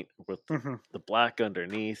paint with Mm-hmm. the black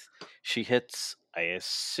underneath. She hits. I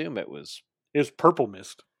assume it was. It was Purple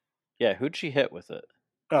Mist. Yeah, who'd she hit with it?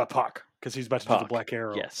 Pac, because he's about to do the Pac. Black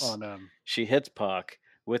Arrow Yes. on. She hits Pac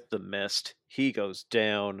with the mist. He goes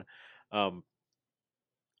down.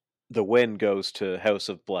 The win goes to House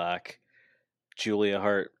of Black. Julia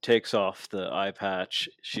Hart takes off the eye patch.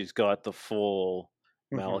 She's got the full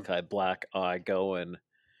Malachi Black eye going.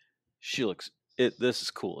 She looks it. This is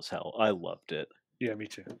cool as hell. I loved it. Yeah, me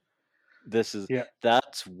too.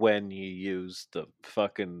 That's when you use the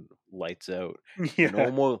fucking lights out. Yeah.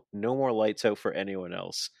 No more lights out for anyone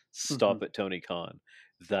else. Stop it, Tony Khan.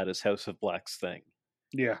 That is House of Black's thing.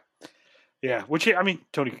 Yeah. Yeah. Which, I mean,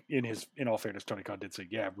 Tony, in all fairness, Tony Khan did say,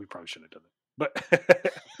 yeah, we probably shouldn't have done it. But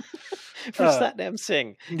for Satnam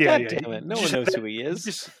Singh. Yeah, God damn it. No one knows who he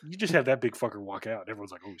is. You just have that big fucker walk out.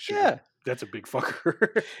 Everyone's like, oh shit. Yeah. That's a big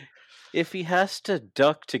fucker. If he has to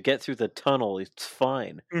duck to get through the tunnel, it's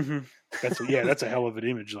fine. Mm-hmm. That's a hell of an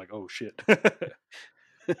image. Like, oh shit.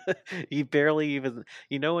 He barely even,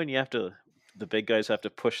 when you have to, the big guys have to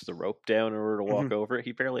push the rope down in order to walk over it.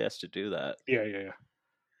 He barely has to do that. Yeah.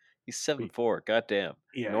 He's 7'4". Goddamn.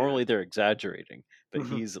 Yeah. Normally they're exaggerating, but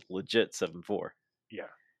he's legit 7'4". Yeah.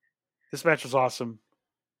 This match was awesome.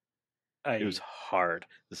 It was hard.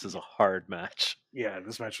 This is a hard match. Yeah,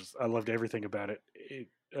 this match I loved everything about it. It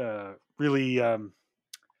really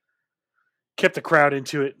kept the crowd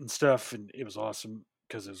into it and stuff, and it was awesome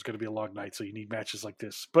because it was going to be a long night, so you need matches like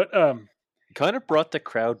this. But kind of brought the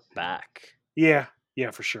crowd back. Yeah,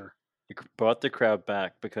 for sure. It brought the crowd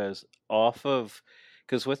back because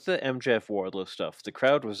with the MJF Wardlow stuff, the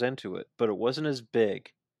crowd was into it, but it wasn't as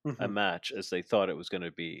big a match as they thought it was going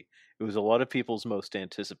to be. It was a lot of people's most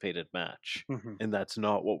anticipated match, and that's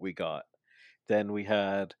not what we got. Then we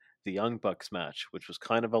had the Young Bucks match, which was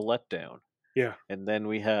kind of a letdown. Yeah. And then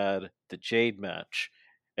we had the Jade match,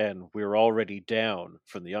 and we were already down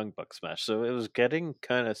from the Young Bucks match. So it was getting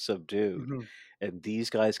kind of subdued, and these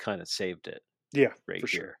guys kind of saved it. Yeah, right for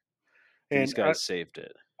here. Sure. These guys saved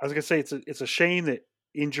it. I was going to say, it's a shame that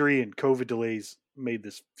injury and COVID delays made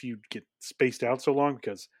this feud get spaced out so long,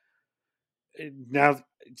 because now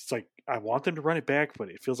it's like, I want them to run it back, but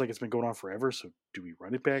it feels like it's been going on forever. So do we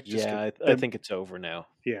run it back? I think it's over now.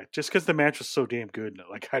 Yeah, just because the match was so damn good.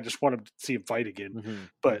 Like, I just want to see him fight again.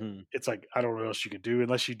 But it's like, I don't know what else you can do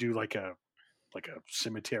unless you do like a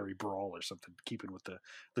cemetery brawl or something, keeping with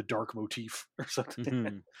the dark motif or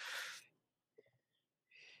something.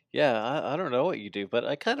 Yeah, I don't know what you do, but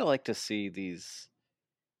I kind of like to see these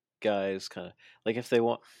guys kind of, like, if they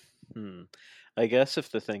want. I guess if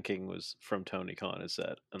the thinking was from Tony Khan is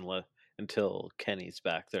that until Kenny's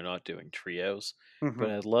back, they're not doing trios. But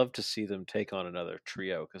I'd love to see them take on another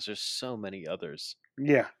trio because there's so many others.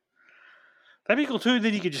 Yeah, that'd be cool too.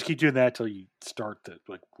 Then you could just keep doing that till you start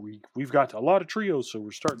we've got a lot of trios, so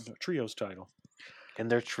we're starting the trios title. And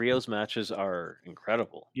their trios matches are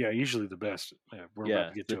incredible. Yeah, usually the best. Yeah, we're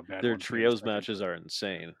about to get to a bad their one trios matches are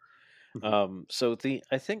insane. So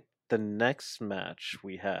I think the next match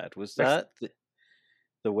we had was that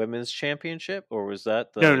the women's championship, or was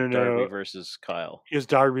that the Darby versus Kyle? It was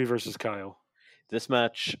Darby versus Kyle. This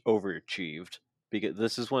match overachieved because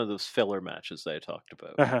this is one of those filler matches that I talked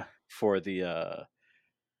about for the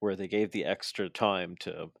where they gave the extra time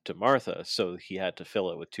to Martha, so he had to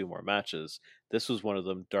fill it with 2 more matches. This was one of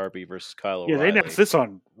them, Darby versus Kyle O'Reilly. Yeah, they announced this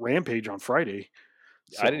on Rampage on Friday.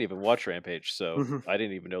 So. I didn't even watch Rampage, so I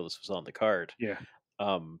didn't even know this was on the card. Yeah.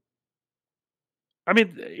 I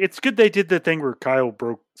mean, it's good they did the thing where Kyle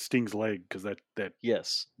broke Sting's leg, because that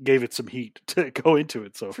gave it some heat to go into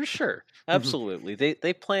it. So for sure, absolutely,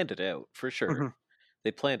 they planned it out for sure.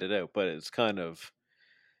 They planned it out, but it's kind of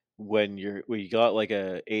when you got like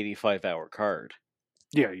a 85-hour card.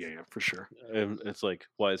 Yeah, for sure. And it's like,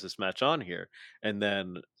 why is this match on here? And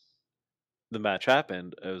then the match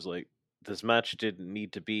happened. I was like, this match didn't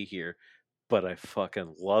need to be here, but I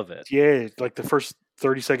fucking love it. Yeah, like the first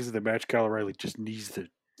 30 seconds of the match, Kyle O'Reilly just knees the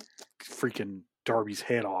freaking Darby's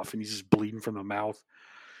head off, and he's just bleeding from the mouth.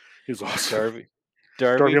 It was awesome.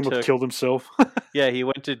 Darby almost killed himself. Yeah, he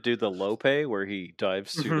went to do the Lope where he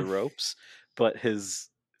dives through the ropes, but his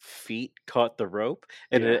feet caught the rope,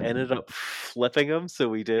 and it ended up flipping him.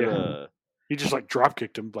 So he did he just like drop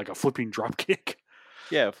kicked him, like a flipping drop kick.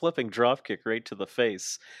 Yeah, a flipping drop kick right to the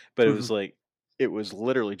face. But it was like, it was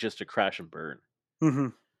literally just a crash and burn.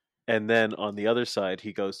 And then on the other side,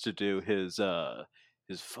 he goes to do his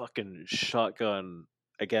fucking shotgun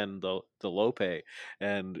again, the Lope,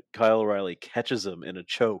 and Kyle O'Reilly catches him in a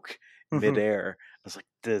choke midair. I was like,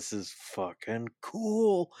 this is fucking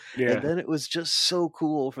cool. Yeah. And then it was just so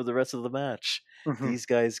cool for the rest of the match. These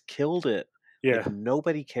guys killed it. Yeah. Like,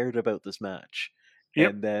 nobody cared about this match.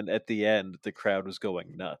 Yep. And then at the end, the crowd was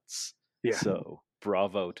going nuts. Yeah. So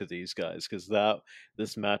bravo to these guys, because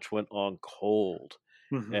this match went on cold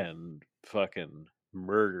and fucking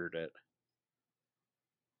murdered it.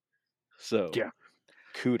 So yeah,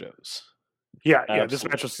 kudos. Yeah, this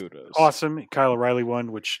match was awesome. Kyle O'Reilly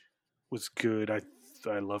won, which was good.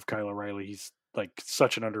 I love Kyle O'Reilly. He's like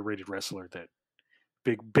such an underrated wrestler that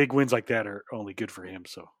big wins like that are only good for him.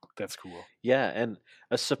 So that's cool. Yeah, and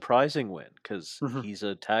a surprising win because he's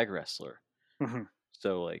a tag wrestler.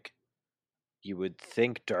 So like, you would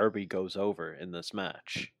think Darby goes over in this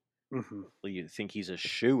match. You think he's a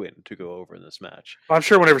shoo-in to go over in this match. I'm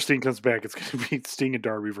sure whenever Sting comes back, it's going to be Sting and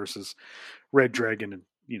Darby versus Red Dragon, and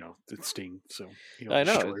it's Sting. So I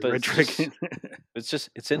know, but Red Dragon.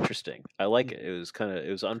 it's interesting. I like it.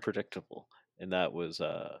 It was unpredictable, and that's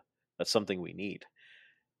something we need.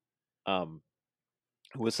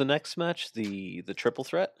 Was the next match the triple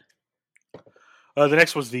threat? The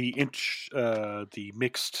next was the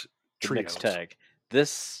mixed trios. Mixed tag.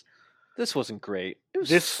 This wasn't great. It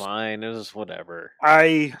was fine. It was whatever.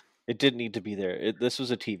 It didn't need to be there. This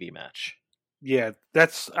was a TV match. Yeah,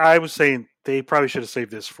 I was saying they probably should have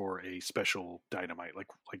saved this for a special Dynamite, like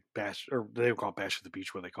Bash, or they don't call it Bash at the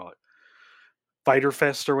Beach. What do they call it? Fighter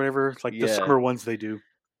Fest or whatever. Like the summer ones they do.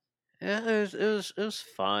 Yeah, it was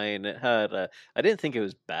fine. It had I didn't think it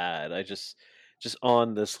was bad. I just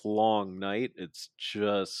on this long night, it's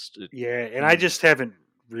just and I just haven't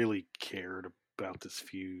really cared about this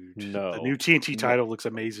feud. No. The new TNT title looks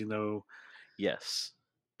amazing though. Yes.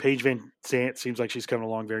 Paige Van Zant seems like she's coming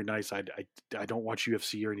along very nice. I don't watch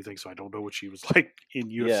UFC or anything, so I don't know what she was like in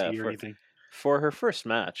UFC or anything. For her first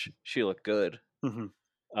match, she looked good.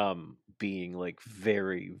 Being like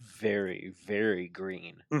very, very, very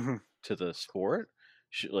green to the sport.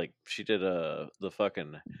 She did the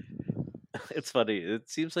fucking. It's funny. It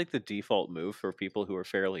seems like the default move for people who are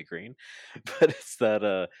fairly green, but it's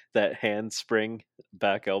that handspring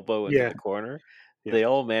back elbow into the corner. Yeah. They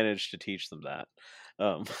all managed to teach them that.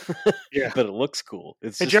 But it looks cool.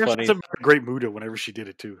 It's just funny. Great Muta whenever she did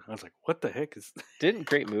it too. I was like, "What the heck is?" Didn't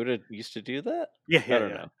Great Muta used to do that? Yeah, I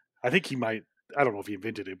don't know. I think he might. I don't know if he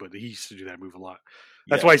invented it, but he used to do that move a lot.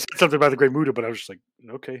 That's why I said something about the Great Muta, but I was just like,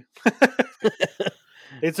 okay.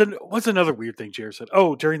 What's another weird thing Jared said?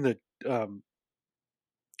 Oh, during the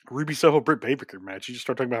Ruby Soho Britt Baker match, you just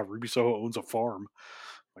start talking about how Ruby Soho owns a farm.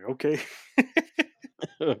 I'm like, okay.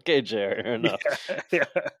 Okay, Jared, enough. Yeah.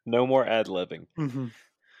 No more ad-libbing.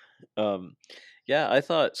 I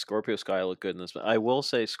thought Scorpio Sky looked good in this. I will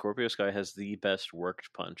say Scorpio Sky has the best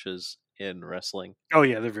worked punches in wrestling. Oh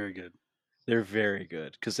yeah, they're very good. They're very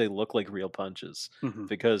good because they look like real punches.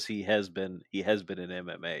 Because he has been in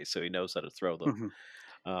MMA, so he knows how to throw them.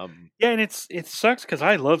 And it sucks because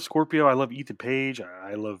I love Scorpio. I love Ethan Page.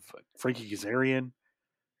 I love Frankie Kazarian.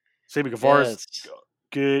 Sammy Guevara's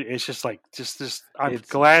good. It's just like I'm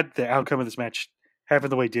glad the outcome of this match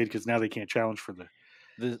happened the way it did because now they can't challenge for the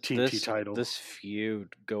TNT title. This feud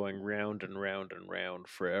going round and round and round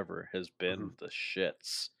forever has been the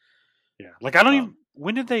shits. Yeah, like I don't even.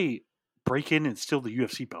 When did they break in and steal the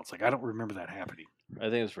UFC belts? Like I don't remember that happening. I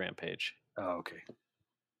think it was Rampage. Oh, okay.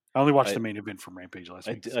 I only watched the main event from Rampage last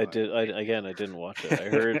week. I didn't watch it.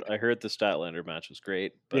 I heard the Statlander match was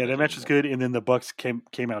great. But that match was good. And then the Bucks came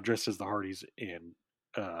out dressed as the Hardys, and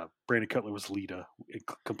Brandon Cutler was Lita,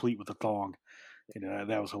 complete with a thong, and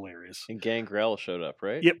that was hilarious. And Gangrel showed up,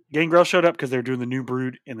 right? Yep, Gangrel showed up because they were doing the New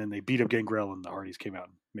Brood, and then they beat up Gangrel, and the Hardys came out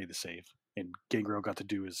and made the save. And Gangrel got to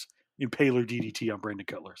do his Impaler DDT on Brandon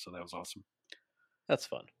Cutler, so that was awesome. That's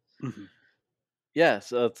fun. Yeah,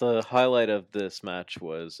 so the highlight of this match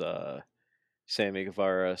was Sammy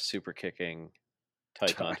Guevara super kicking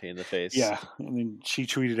Ty Conti in the face. Yeah, I mean, she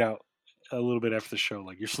tweeted out a little bit after the show,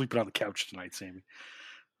 like, "You're sleeping on the couch tonight, Sammy."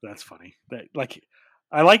 That's funny. That like,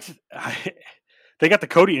 I liked. They got the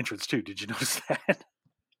Cody entrance too. Did you notice that?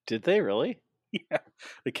 Did they really? Yeah,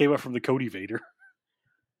 they came up from the Cody Vader.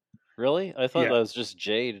 Really? I thought Yeah, that was just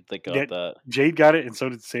Jade that got that. Jade got it, and so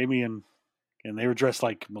did Sammy, and they were dressed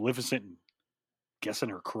like Maleficent and guessing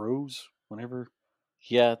her crows. Whenever,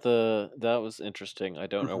 Yeah, that was interesting. I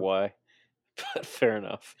don't know Mhm. why, but fair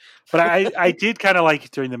enough. But I did kind of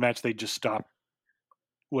like during the match they just stopped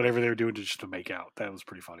whatever they were doing to make out. That was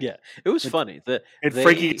pretty funny. Yeah, it was And, funny that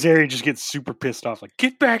Frankie they Kazarian just gets super pissed off, like,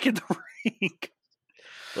 "Get back in the ring."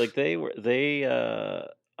 like they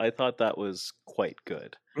I thought that was quite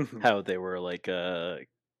good Mhm, how they were like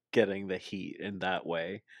getting the heat in that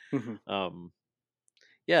way. mhm. Um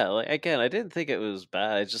yeah, like again, I didn't think it was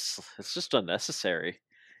bad. It's just unnecessary.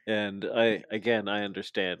 And I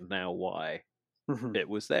understand now why Mhm. it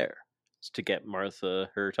was there. It's to get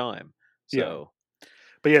Martha her time. Yeah, So,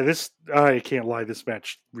 but yeah, this I can't lie. This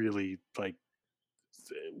match really like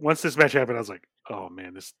once this match happened, I was like, oh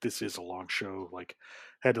man, this is a long show. Like,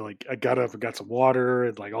 had to like I got up and got some water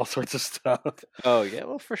and like all sorts of stuff. oh yeah,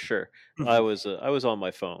 well for sure. Mhm, I was on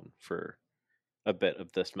my phone for a bit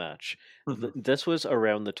of this match. mhm. This was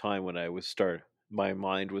around the time when my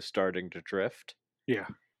mind was starting to drift, Yeah,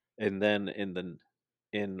 and then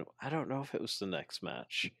in I don't know if it was the next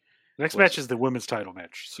match next was match is the women's title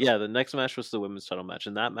match. So yeah, the next match was the women's title match,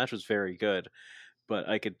 and that match was very good. But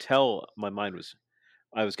I could tell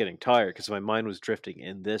I was getting tired because my mind was drifting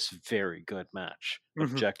in this very good match, yeah,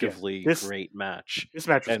 objectively this great match, this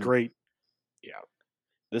match was and great. Yeah,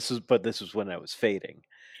 this was when I was fading,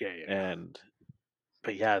 yeah. and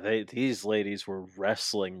but yeah, these ladies were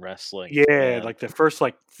wrestling, Yeah, and like the first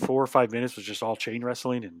like 4 or 5 minutes was just all chain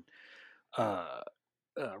wrestling and uh,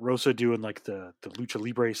 Rosa doing like the lucha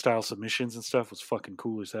libre style submissions and stuff was fucking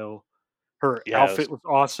cool as hell. Her yeah, outfit was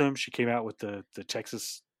awesome. She came out with the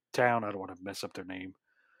Texas town. I don't want to mess up their name.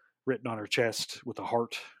 Written on her chest with a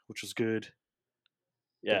heart, which was good.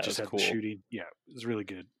 That it just was had the cool. shooting. Yeah, it was really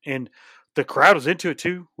good, and the crowd was into it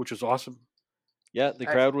too, which was awesome. Yeah, I, the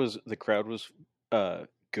crowd was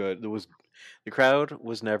good. The crowd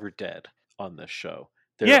was never dead on this show.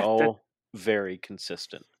 They're yeah, that. all very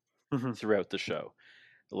consistent Mhm, throughout the show.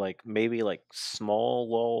 Like maybe like small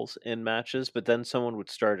lulls in matches, but then someone would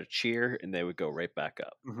start a cheer and they would go right back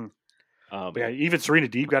up. mhm. But yeah, Um, even Serena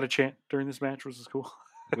Deeb got a chant during this match, which was cool.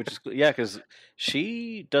 which is yeah, because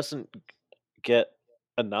she doesn't get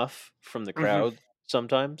enough from the Mhm, crowd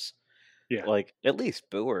sometimes. yeah, Like at least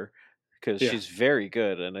boo her because yeah. she's very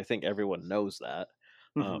good, and I think everyone knows that.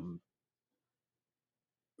 Mhm, Um,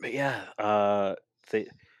 but yeah, they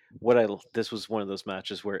this was one of those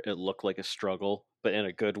matches where it looked like a struggle, but in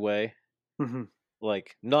a good way. mhm,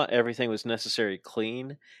 Like not everything was necessarily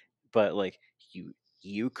clean, but like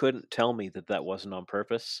you couldn't tell me that that wasn't on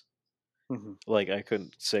purpose. mhm. Like I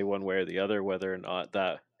couldn't say one way or the other whether or not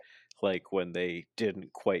that like when they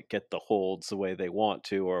didn't quite get the holds the way they want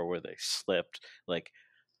to or where they slipped, like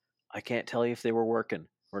I can't tell you if they were working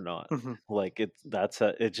or not. Mhm. Like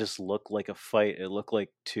it just looked like a fight. It looked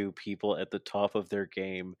like two people at the top of their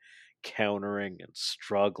game countering and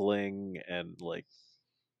struggling, and like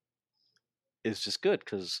it's just good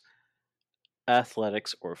cuz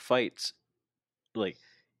athletics or fights, like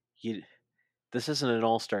you this isn't an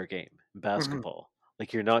all-star game in Mhm. basketball.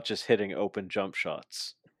 Like you're not just hitting open jump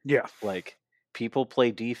shots. Yeah. Like people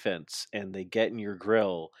play defense and they get in your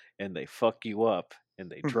grill and they fuck you up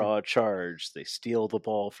and they Mhm. draw a charge, they steal the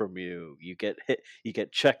ball from you. You get hit, you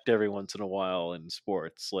get checked every once in a while in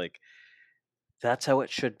sports. Like that's how it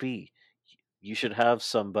should be. You should have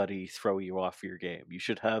somebody throw you off your game. You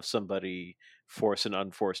should have somebody force an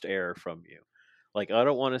unforced error from you. Like I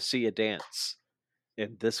don't want to see a dance.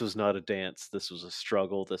 And this was not a dance. This was a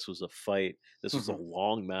struggle. This was a fight. This was a Mhm.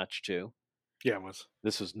 long match too. Yeah, it was.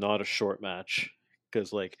 This was not a short match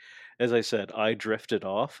because, like, as I said, I drifted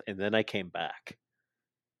off and then I came back,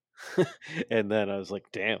 and then I was like,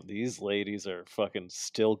 "Damn, these ladies are fucking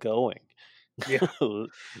still going." Yeah.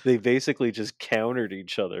 They basically just countered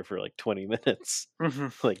each other for like 20 minutes,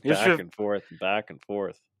 Mhm. like It was back just, and forth and back and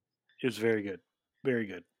forth. it was very good. Very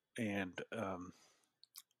good. And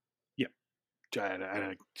yeah,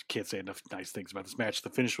 I can't say enough nice things about this match. The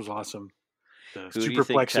finish was awesome. The Who do you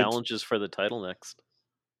think superplex it. challenges for the title next?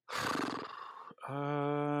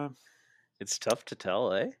 Uh, It's tough to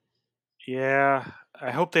tell, eh? yeah.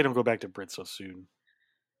 I hope they don't go back to Brit so soon.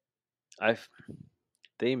 I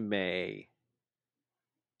they may,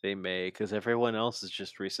 because everyone else has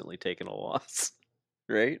just recently taken a loss.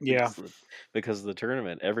 right? Yeah, Because of the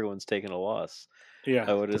tournament, everyone's taken a loss. yeah,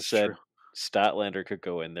 I would have that's said true. Statlander could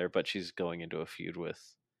go in there, but she's going into a feud with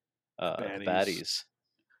the Baddies. baddies.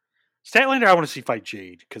 Statlander, I want to see fight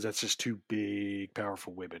Jade because that's just two big,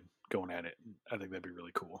 powerful women going at it. I think that'd be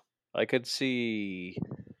really cool. I could see,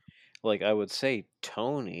 like, I would say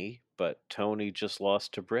Tony, but Tony just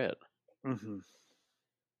lost to Britt. Mm-hmm.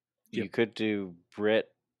 You Yep. could do Britt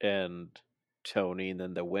and Tony, and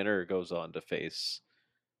then the winner goes on to face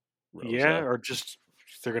Rosa. Yeah, or just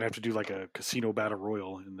they're gonna have to do like a casino battle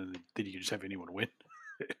royal, and then you can just have anyone win.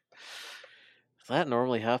 That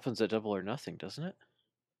normally happens at Double or Nothing, doesn't it?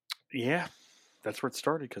 Yeah, that's where it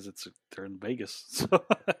started because they're in Vegas. So.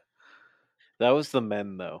 That was the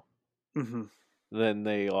men, though. Mm-hmm. Then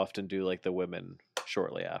they often do like the women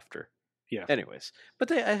shortly after. Yeah. Anyways,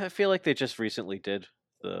 but I feel like they just recently did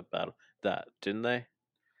the battle that, didn't they?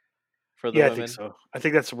 For the women? I think so. I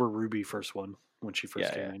think that's where Ruby first won when she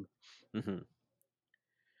first came in.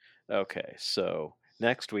 Mm-hmm. Okay, so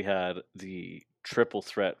next we had the triple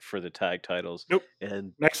threat for the tag titles. Nope.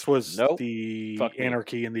 And next was the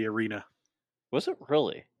Anarchy in the Arena. Was it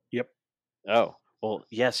really? Yep. Oh, well,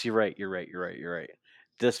 yes, you're right.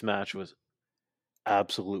 This match was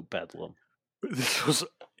absolute bedlam. This was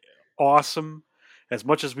awesome. As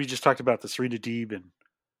much as we just talked about the Serena Deeb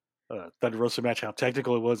and Thunder Rosa match, how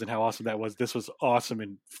technical it was and how awesome that was, this was awesome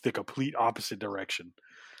in the complete opposite direction.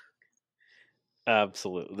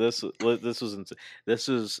 Absolutely. This was insane.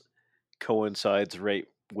 This coincides right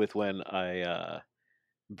with when I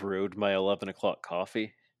brewed my 11 o'clock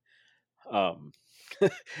coffee.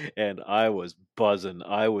 And I was buzzing.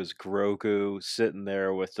 I was Grogu sitting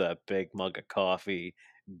there with that big mug of coffee,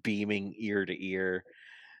 beaming ear to ear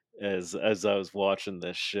as I was watching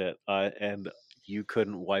this shit. And you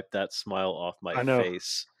couldn't wipe that smile off my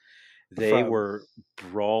face. They were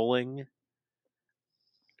brawling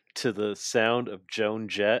to the sound of Joan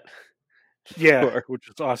Jett. Yeah, which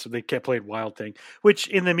was awesome. They kept playing Wild Thing, which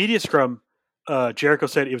in the media scrum, Jericho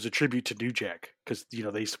said it was a tribute to New Jack because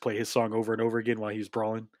they used to play his song over and over again while he was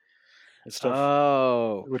brawling and stuff.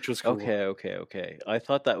 Oh, which was cool. Okay. I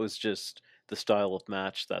thought that was just the style of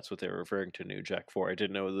match. That's what they were referring to New Jack for. I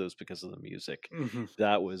didn't know it was because of the music. Mm-hmm.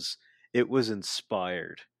 It was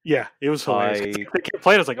inspired. Yeah, it was hilarious. They kept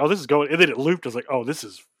playing. I was like, "Oh, this is going," and then it looped. I was like, "Oh, this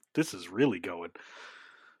is really going."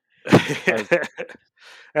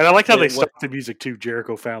 And I liked how they stopped the music too.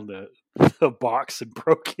 Jericho found the box and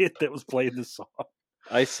broke it that was playing this song.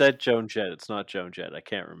 I said Joan Jett. It's not Joan Jett. I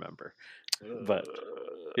can't remember, but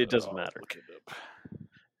it doesn't matter.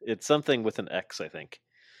 It's something with an X, I think,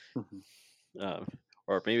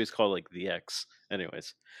 or maybe it's called like the X.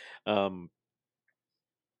 Anyways, but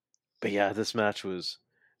yeah, this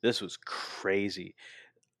was crazy.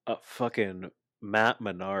 Fucking Matt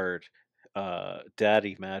Menard,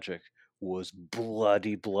 Daddy Magic was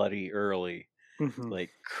bloody early. Mm-hmm.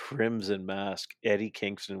 Like Crimson Mask, Eddie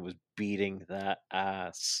Kingston was beating that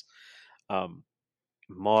ass.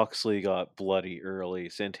 Moxley got bloody early.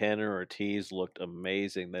 Santana and Ortiz looked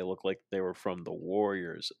amazing. They looked like they were from the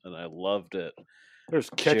Warriors, and I loved it. There's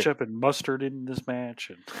ketchup and mustard in this match.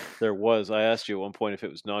 And... There was. I asked you at one point if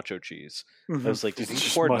it was nacho cheese. Mm-hmm. I was like, did he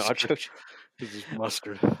pour nacho cheese? This is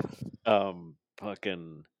mustard.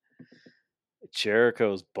 Fucking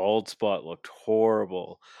Jericho's bald spot looked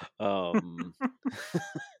horrible.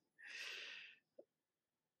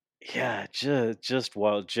 Yeah, just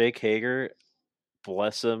wild. Jake Hager,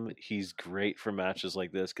 bless him, he's great for matches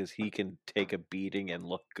like this because he can take a beating and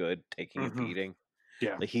look good taking a beating.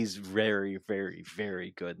 Yeah, like he's very, very,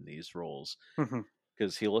 very good in these roles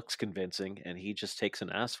because he looks convincing and he just takes an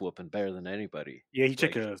ass whooping better than anybody. Yeah, he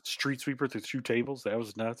took a street sweeper through 2 tables. That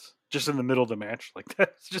was nuts. Just in the middle of the match, like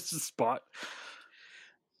that's just a spot.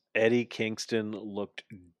 Eddie Kingston looked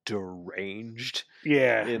deranged.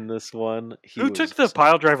 Yeah, in this one. Who took the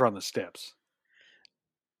pile driver on the steps?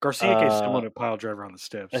 Garcia gave someone a pile driver on the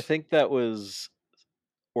steps. I think that was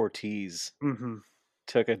Ortiz. Mm-hmm.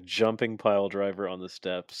 Took a jumping pile driver on the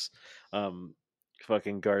steps.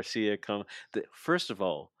 Fucking Garcia first of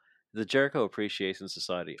all, the Jericho Appreciation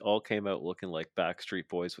Society all came out looking like Backstreet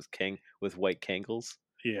Boys with white Kangles.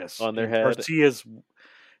 Yes, on their head. Garcia's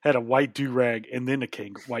had a white do-rag and then a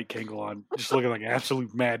white Kangle on, just looking like an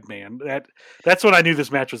absolute madman. That's when I knew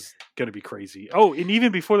this match was going to be crazy. Oh, and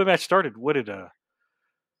even before the match started, what did the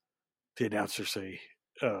announcer say?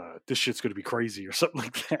 This shit's going to be crazy or something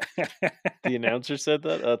like that. The announcer said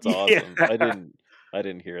that? That's awesome. Yeah. I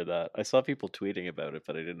didn't hear that. I saw people tweeting about it,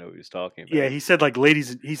 but I didn't know what he was talking about. Yeah, he said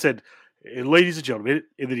ladies and gentlemen,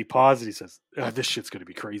 and then he paused and he says, this shit's going to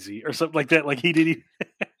be crazy or something like that. Like he didn't even...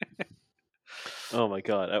 Oh my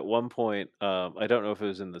god! At one point, I don't know if it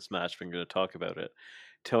was in this match, but I'm going to talk about it.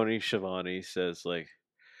 Tony Schiavone says like,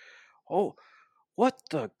 "Oh, what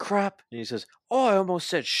the crap?" And he says, "Oh, I almost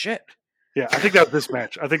said shit." Yeah, I think that was this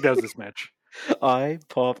match. I think that was this match. I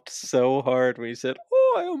popped so hard when he said,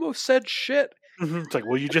 "Oh, I almost said shit." It's like,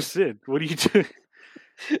 well, you just did. What are you doing?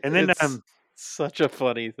 And then, It's such a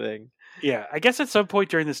funny thing. yeah, I guess at some point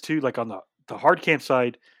during this too, like on the hard camp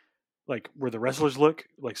side, like where the wrestlers look,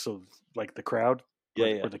 like so, like the crowd Yeah,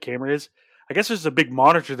 yeah. where the camera is. I guess there's a big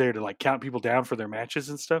monitor there to like count people down for their matches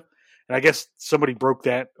and stuff. And I guess somebody broke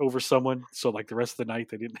that over someone, so like the rest of the night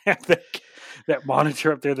they didn't have that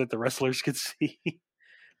monitor up there that the wrestlers could see.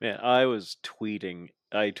 Man, I was tweeting.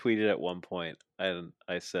 I tweeted at one point, and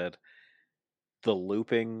I said, "The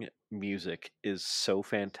looping music is so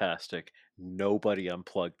fantastic. Nobody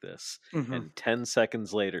unplugged this." Mm-hmm. And 10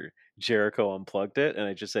 seconds later, Jericho unplugged it, and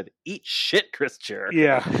I just said, "Eat shit, Chris Jericho."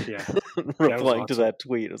 Yeah, yeah, Replying to awesome. that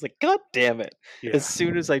tweet, I was like, "God damn it!" Yeah, As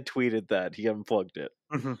soon as I tweeted that, he unplugged it.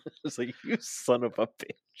 mm-hmm. I was like, "You son of a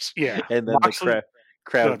bitch!" Yeah. And then Moxley, the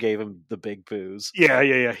crowd uh, gave him the big boos.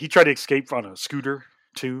 yeah. He tried to escape on a scooter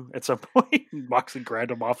too at some point. Moxley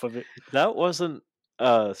grabbed him off of it. That wasn't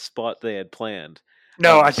a spot they had planned.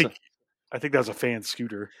 No, So, I think that was a fan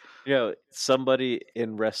scooter. somebody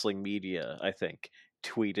in wrestling media, I think,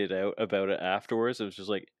 tweeted out about it afterwards. It was just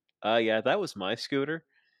like, yeah, that was my scooter."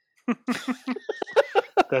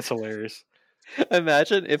 That's hilarious.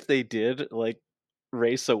 Imagine if they did like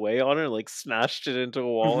race away on it, like smashed it into a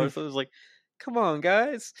wall or Mm-hmm. something. It was like, come on,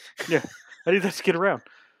 guys. Yeah, I think that's get around.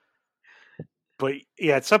 But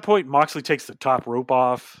yeah, at some point Moxley takes the top rope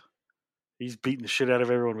off. He's beating the shit out of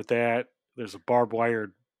everyone with that. There's a barbed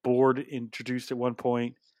wire board introduced at one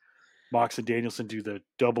point. Mox and Danielson do the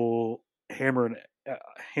double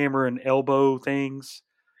hammer and elbow things.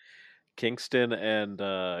 Kingston and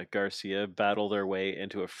Garcia battle their way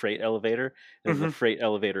into a freight elevator, and the Mm-hmm. freight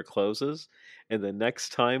elevator closes. And the next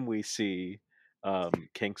time we see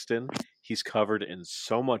Kingston, he's covered in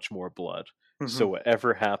so much more blood. Mm-hmm. So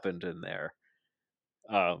whatever happened in there,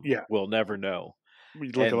 Yeah, we'll never know. he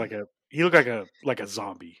looked And like a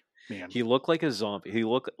zombie man. he looked like a zombie. He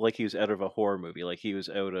looked like he was out of a horror movie, like he was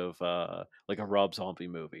out of like a Rob Zombie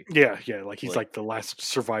movie, Yeah, like he's like like the last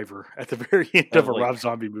survivor at the very end of a like Rob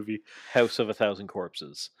Zombie movie. House of a Thousand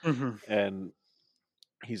Corpses. Mm-hmm. And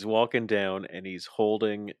he's walking down, and he's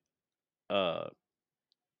holding uh,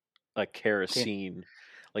 a kerosene,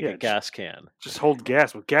 like a Yeah, gas can, just hold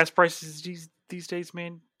gas with gas prices these days,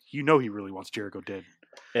 man. You know he really wants Jericho dead.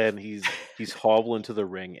 and he's hobbling to the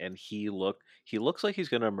ring, and he looks like he's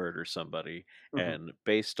gonna murder somebody. Mm-hmm. And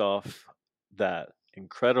based off that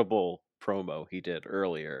incredible promo he did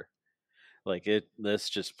earlier, like this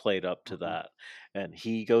just played up to Mm-hmm. that. And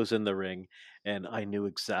he goes in the ring, and I knew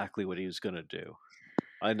exactly what he was gonna do.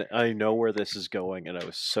 I know where this is going, and I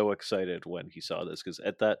was so excited when he saw this, because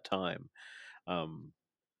at that time, um,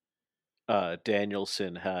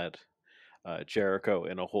 Danielson had Jericho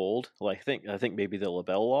in a hold. Like I think maybe the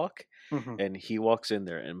label lock, Mm-hmm. and he walks in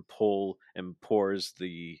there and pours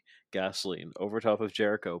the gasoline over top of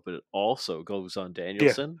Jericho, but it also goes on Yeah,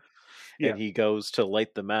 Danielson. yeah. And he goes to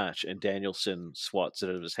light the match, and Danielson swats it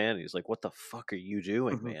out of his hand. He's like, "What the fuck are you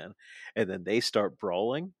doing, Mm-hmm. man?" And then they start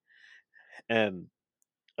brawling, and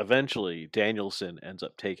eventually Danielson ends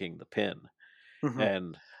up taking the pin. Mm-hmm.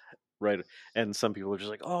 And right, and some people are just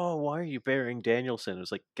like, "Oh, why are you burying Danielson?"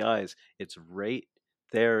 It's like, guys, it's right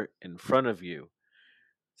there in front of you.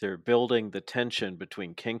 They're building the tension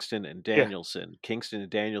between Kingston and Yeah. Danielson. Kingston and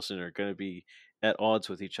Danielson are going to be at odds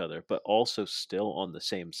with each other, but also still on the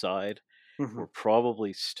same side. Mm-hmm. We're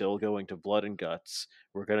probably still going to Blood and Guts.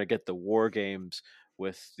 We're going to get the War Games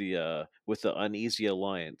with the Uneasy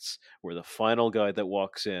Alliance, where the final guy that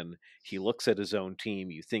walks in, he looks at his own team.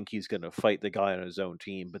 You think he's going to fight the guy on his own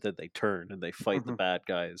team, but then they turn and they fight the Mm-hmm. bad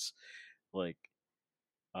guys. Like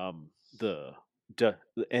um, the the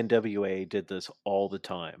NWA did this all the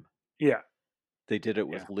time. Yeah. They did it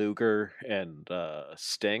Yeah. with Luger and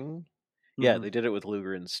Sting. Yeah, Mm-hmm. they did it with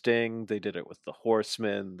Luger and Sting. They did it with the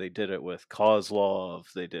Horsemen. They did it with Kozlov.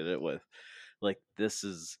 They did it with like this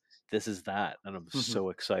is that, and I'm Mm-hmm. so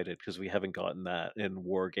excited because we haven't gotten that in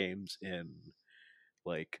War Games in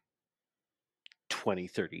like 20,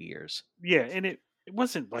 30 years. Yeah, and it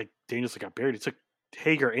wasn't like Danielson got buried. It took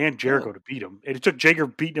Hager and Jericho No, to beat him, and it took Jager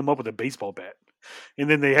beating him up with a baseball bat, and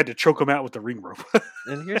then they had to choke him out with the ring rope.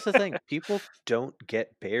 and here's the thing: people don't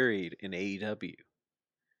get buried in AEW.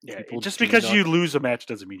 Yeah, People just do because not. you lose a match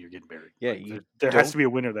doesn't mean you're getting buried. Yeah, Like, you there has don't. to be a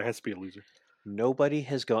winner. There has to be a loser. Nobody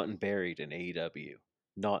has gotten buried in AEW.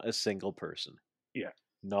 Not a single person. Yeah.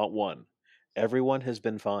 Not one. Everyone has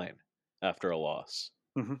been fine. after a loss.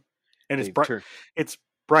 Mm-hmm. And They've it's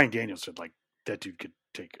Bryan Danielson. Like, that dude could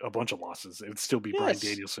take a bunch of losses. It would still be Bryan Yes,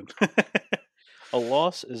 Danielson. a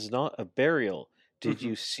loss is not a burial. Did Mm-hmm.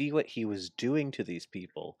 you see what he was doing to these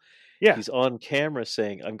people? Yeah. He's on camera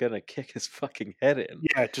saying, "I'm gonna kick his fucking head in."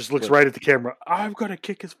 Yeah, it just looks But right at the camera. I'm gonna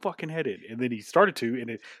kick his fucking head in, and then he started to, and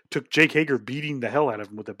it took Jake Hager beating the hell out of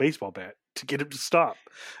him with a baseball bat to get him to stop.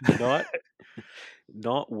 not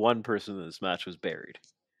not one person in this match was buried.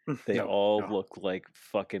 They No, all no, looked like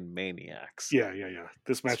fucking maniacs. yeah.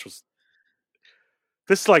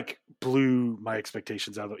 This like blew my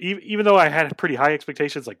expectations out of the, even though I had pretty high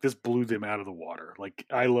expectations, like this blew them out of the water. Like,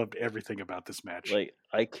 I loved everything about this match. Like,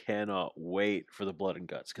 I cannot wait for the blood and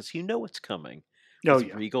guts because you know what's coming Oh with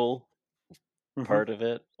yeah. Regal Mm-hmm. part of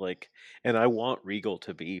it. Like, and I want Regal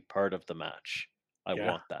to be part of the match. I Yeah.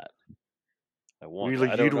 want that. I want Wheeler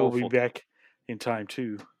that. Yuta will be back in time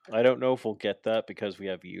too. I don't know if we'll get that because we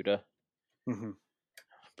have Yuta, Mm-hmm.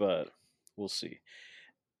 but we'll see.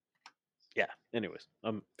 Yeah. Anyways,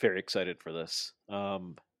 I'm very excited for this.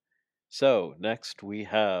 So next we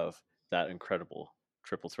have that incredible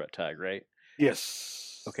triple threat tag, right?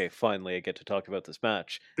 Yes. Okay, finally I get to talk about this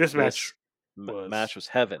match. This match match was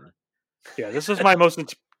heaven. Yeah, this was my most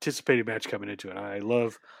anticipated match coming into it. I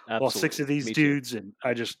love all 6 of these Me dudes, too. and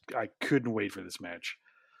I couldn't wait for this match.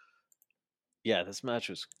 Yeah, this match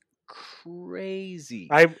was crazy.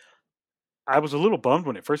 I was a little bummed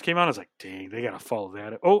when it first came out. I was like, dang, they got to follow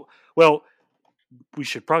that. Oh, well, we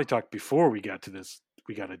should probably talk before we got to this.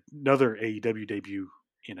 We got another AEW debut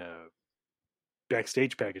in a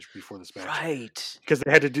backstage package before this match, right? Because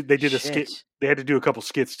they did a skit. They had to do a couple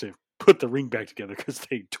skits to put the ring back together because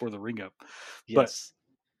they tore the ring up. Yes.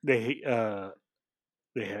 But they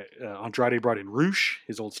had Andrade brought in Roosh,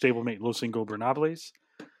 his old stablemate, Los Ingobernables.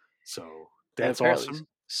 So that's awesome.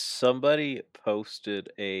 Somebody posted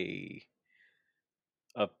a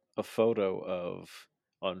photo of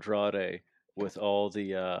Andrade with all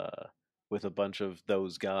the with a bunch of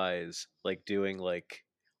those guys like doing like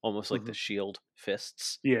almost like the Shield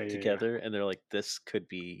fists together, and they're like, this could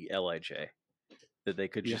be Lij. That they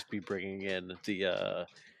could just be bringing in the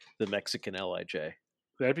Mexican Lij.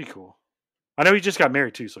 That'd be cool. I know he just got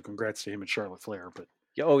married too, so congrats to him and Charlotte Flair. But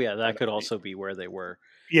that could also be where they were.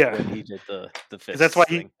 Yeah, when he did the fist. That's why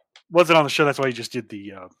thing. He wasn't on the show. That's why he just did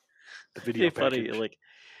the video package. Funny, like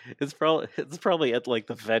it's probably at like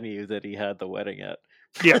the venue that he had the wedding at.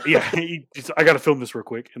 Yeah. I got to film this real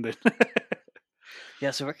quick, and then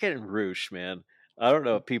yeah. So we're getting Roosh, man. I don't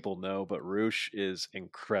know if people know, but Roosh is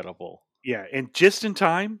incredible. Yeah, and just in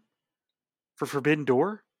time for Forbidden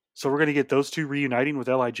Door. So we're going to get those two reuniting with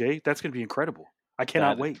Lij. That's going to be incredible. I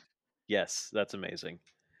cannot wait. Yes, that's amazing.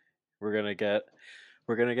 We're gonna get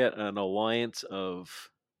an alliance of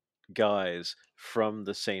guys from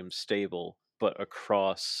the same stable, but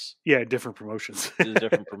across different promotions.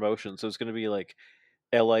 different promotions. So it's gonna be like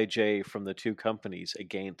Lij from the two companies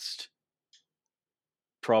against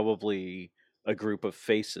probably a group of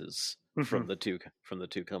faces from the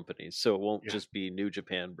two companies. So it won't just be New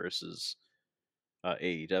Japan versus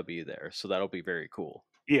AEW there. So that'll be very cool.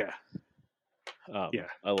 Yeah.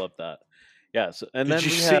 I love that. Yeah. So, and Did then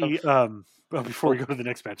you see? Before we go to the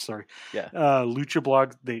next match, sorry. Yeah. Lucha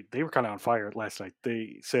Blog, they were kind of on fire last night.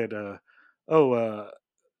 They said,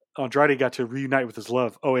 Andrade got to reunite with his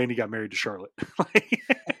love. Oh, and he got married to Charlotte.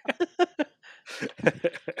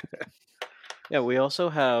 Yeah, we also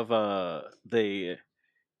have they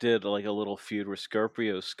did like a little feud where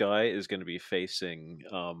Scorpio Sky is going to be facing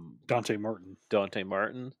Dante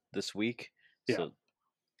Martin this week. Yeah. So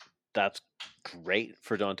that's great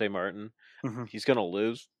for Dante Martin. Mm-hmm. He's going to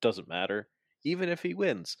lose, doesn't matter, even if he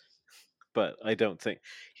wins. But I don't think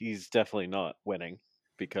he's definitely not winning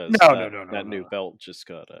because that new belt just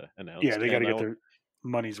got announced. Yeah, they got to get their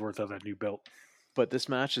money's worth of that new belt. But this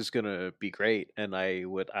match is going to be great, and I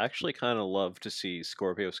would actually kind of love to see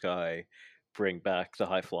Scorpio Sky bring back the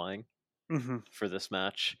high flying for this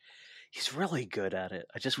match. He's really good at it.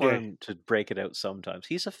 I just want him to break it out sometimes.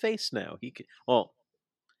 He's a face now. He's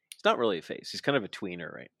not really a face. He's kind of a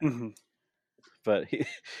tweener right now. Mm-hmm. But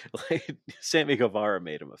Sammy Guevara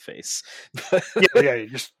made him a face.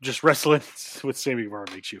 Just wrestling with Sammy Guevara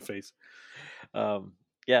makes you a face.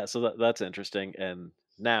 So that's interesting. And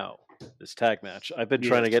now this tag match. I've been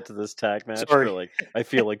trying to get to this tag match for I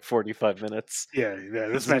feel like 45 minutes. Yeah,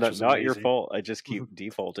 this match is not your fault. I just keep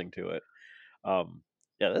defaulting to it.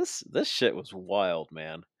 This shit was wild,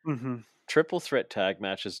 man. Mm-hmm. Triple threat tag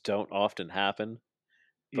matches don't often happen,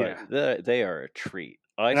 but they are a treat.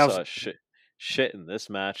 I saw shit in this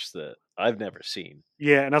match that I've never seen.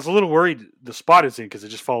 Yeah, and I was a little worried the spot is in because it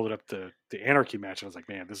just followed up the Anarchy match. I was like,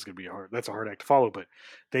 man, this is gonna be that's a hard act to follow. But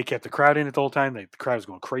they kept the crowd in it the whole time. The crowd was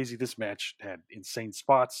going crazy. This match had insane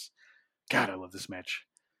spots. God, I love this match.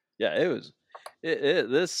 Yeah, it was.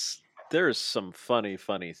 This there's some funny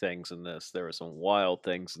things in this. There were some wild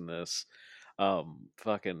things in this.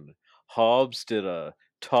 Fucking Hobbs did a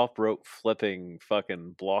top rope flipping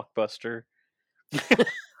fucking blockbuster.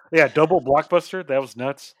 Yeah, double blockbuster. That was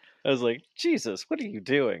nuts. I was like, Jesus, what are you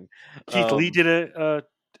doing? Keith Lee did a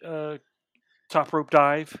top rope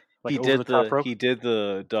dive, like over the top rope. He did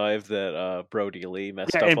the dive that Brody Lee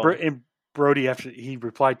messed Yeah, up on. and Brody, after he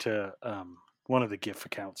replied to one of the GIF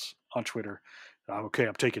accounts on Twitter, okay,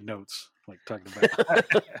 I'm taking notes, like talking about.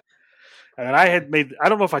 And I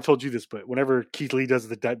don't know if I told you this, but whenever Keith Lee does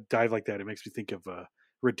the dive like that, it makes me think of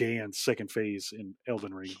Radan's second phase in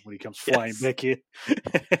Elden Ring when he comes flying back in.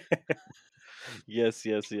 Yes.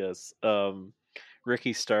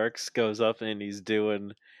 Ricky Starks goes up and he's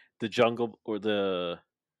doing the jungle or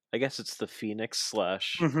I guess it's the Phoenix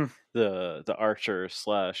slash the Archer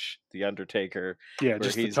slash the Undertaker. Yeah, where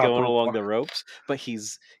just he's the top going rope along walk. the ropes, but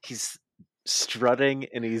he's strutting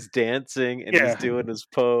and he's dancing and he's doing his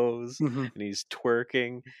pose and he's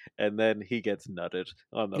twerking, and then he gets nutted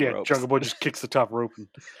on the ropes. Jungle Boy just kicks the top rope,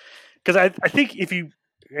 because I think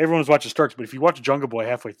everyone was watching Starks, but if you watch Jungle Boy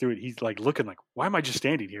halfway through it, he's like looking like, why am I just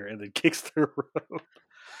standing here? And then kicks the rope.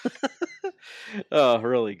 Oh,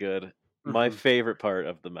 really good. My favorite part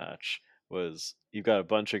of the match was you've got a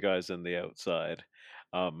bunch of guys in the outside.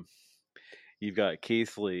 You've got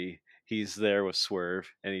Keith Lee. He's there with Swerve,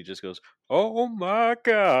 and he just goes, "Oh my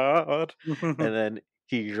god!" And then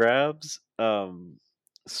he grabs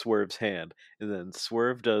Swerve's hand, and then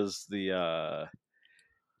Swerve does the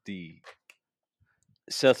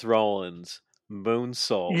Seth Rollins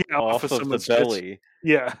moonsault off of the belly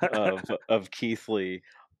of Keith Lee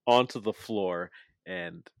onto the floor,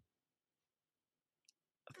 and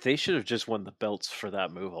they should have just won the belts for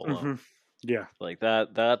that move alone. Yeah, like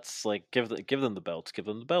that's like give them the belts.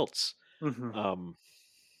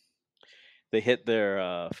 They hit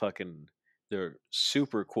their their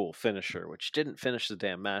super cool finisher, which didn't finish the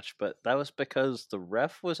damn match, but that was because the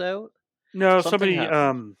ref was out. No, somebody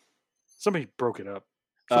broke it up.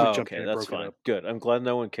 Okay, that's fine. Good. I'm glad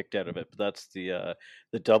no one kicked out of it. But that's the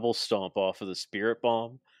double stomp off of the Spirit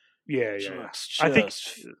Bomb. Yeah. I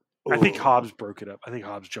think Hobbs broke it up. I think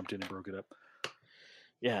Hobbs jumped in and broke it up.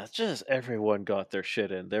 Yeah, just everyone got their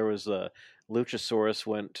shit in. There was Luchasaurus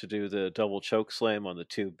went to do the double choke slam on the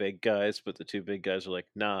two big guys, but the two big guys were like,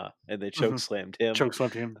 nah, and they choke slammed him.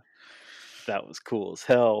 That was cool as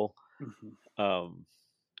hell.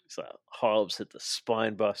 So Hobbs hit the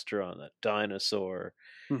spine buster on that dinosaur.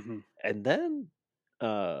 And then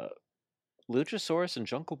Luchasaurus and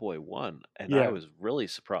Jungle Boy won, and I was really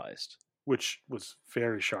surprised. Which was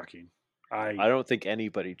very shocking. I don't think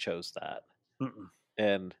anybody chose that.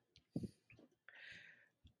 And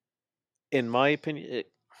in my opinion,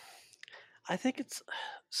 I think it's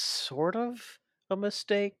sort of a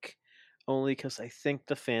mistake, only because I think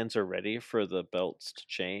the fans are ready for the belts to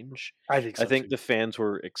change. I think the fans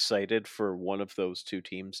were excited for one of those two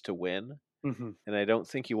teams to win, and I don't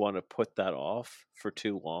think you want to put that off for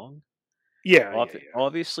too long.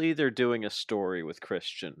 Obviously, they're doing a story with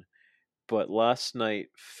Christian, but last night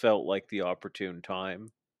felt like the opportune time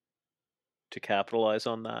to capitalize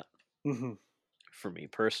on that. For me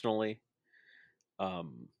personally,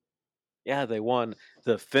 they won.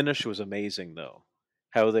 The finish was amazing, though.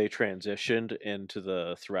 How they transitioned into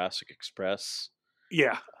the Thoracic Express.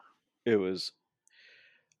 Yeah, it was.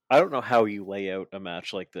 I don't know how you lay out a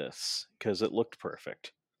match like this because it looked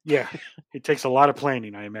perfect. Yeah, it takes a lot of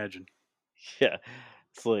planning, I imagine. Yeah,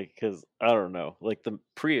 it's like because I don't know, like the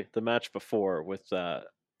match before with not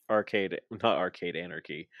Arcade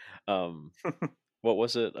Anarchy. What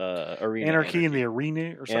was it? Arena Anarchy in the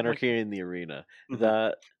Arena or something? Anarchy in the Arena.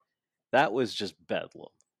 That was just bedlam.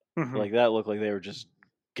 Like that looked like they were just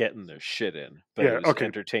getting their shit in, but it was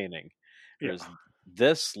entertaining. Whereas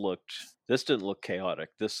this didn't look chaotic.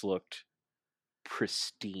 This looked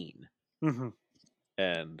pristine, and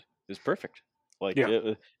it was perfect. Like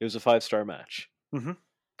it was a 5-star match.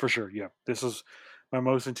 For sure. Yeah, this is my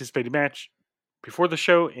most anticipated match before the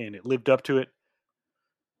show, and it lived up to it.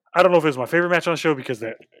 I don't know if it was my favorite match on the show because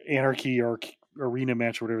that Anarchy or Arena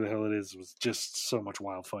match, whatever the hell it is, was just so much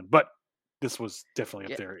wild fun. But this was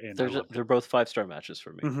definitely up there. And they're both 5-star matches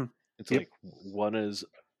for me. It's like one is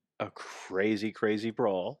a crazy, crazy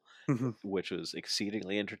brawl, which was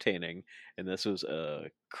exceedingly entertaining, and this was a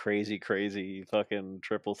crazy, crazy fucking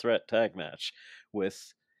triple threat tag match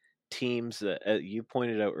with teams that you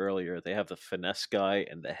pointed out earlier, they have the finesse guy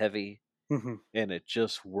and the heavy, Mm-hmm. and it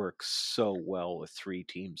just works so well with three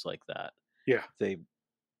teams like that. Yeah.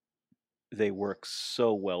 They work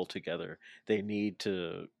so well together. They need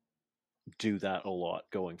to do that a lot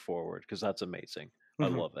going forward because that's amazing. I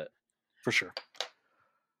Mm-hmm. love it. For sure.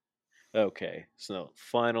 Okay, so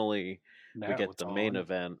finally we Now get it's the main on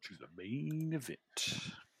event. to the main event.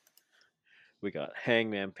 We got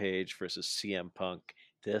Hangman Page versus CM Punk.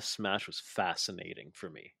 This match was fascinating for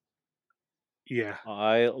me. Yeah.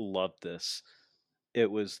 I loved this.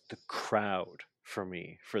 It was the crowd for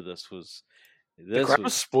me for this was The this crowd was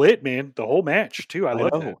was split, man. The whole match too. I I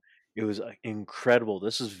love that. know it was incredible.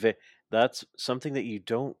 That's something that you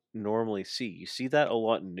don't normally see. You see that a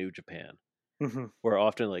lot in New Japan, Mm-hmm. where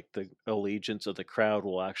often like the allegiance of the crowd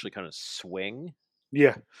will actually kind of swing.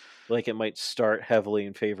 Yeah. Like it might start heavily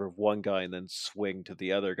in favor of one guy and then swing to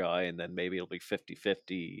the other guy, and then maybe it'll be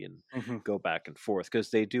 50-50 and Mm-hmm. go back and forth because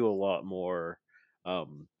they do a lot more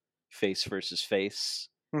um, face versus face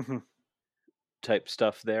Mm-hmm. type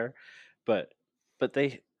stuff there. But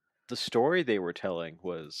the story they were telling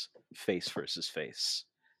was face versus face.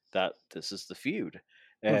 That this is the feud.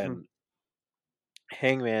 Mm-hmm. And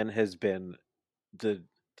Hangman has been the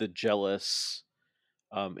jealous,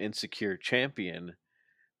 insecure champion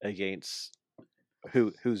against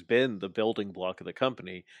who's been the building block of the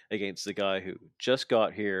company against the guy who just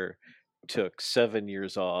got here, took 7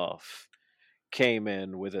 years off, came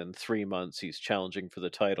in within 3 months. He's challenging for the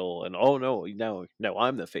title, and oh no, now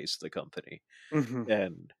I'm the face of the company. Mm-hmm.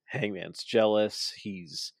 And Hangman's jealous.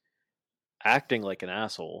 He's acting like an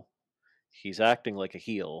asshole. He's acting like a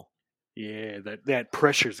heel. Yeah, that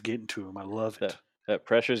pressure's getting to him. I love it. That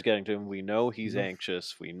pressure's getting to him. We know he's Mm-hmm.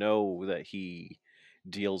 anxious. We know that he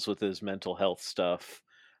deals with his mental health stuff.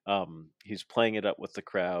 He's playing it up with the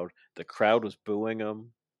crowd. The crowd was booing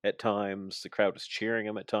him at times. The crowd was cheering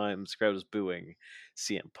him at times. The crowd was booing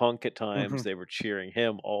CM Punk at Mm-hmm. times. They were cheering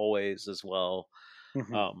him always as well.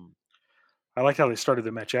 Mm-hmm. Um, I like how they started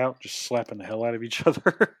the match out, just slapping the hell out of each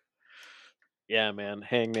other. yeah, man.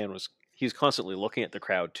 Hangman he's constantly looking at the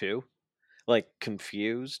crowd too, like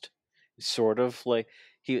confused, sort of like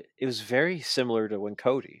it was very similar to when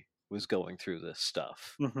Cody was going through this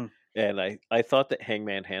stuff. Mm-hmm. And I thought that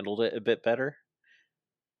Hangman handled it a bit better.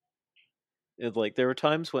 Like there were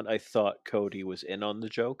times when I thought Cody was in on the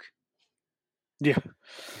joke, Yeah.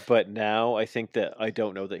 but now I think that I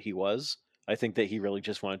don't know that he was. I think that he really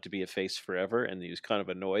just wanted to be a face forever, and he was kind of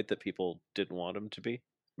annoyed that people didn't want him to be.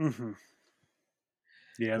 Mm-hmm.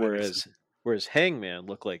 Yeah, that makes sense. Whereas Hangman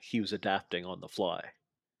looked like he was adapting on the fly.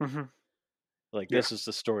 Mm-hmm. Like Yeah. this is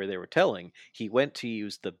the story they were telling. He went to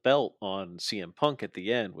use the belt on CM Punk at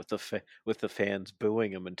the end with with the fans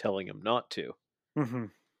booing him and telling him not to. Mm-hmm.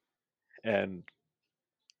 And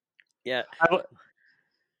yeah,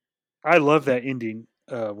 I love that ending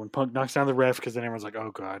when Punk knocks down the ref because then everyone's like,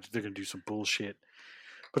 "Oh God, they're gonna do some bullshit."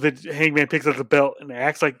 But then Hangman picks up the belt and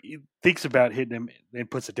acts like he thinks about hitting him, and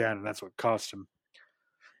puts it down, and that's what cost him.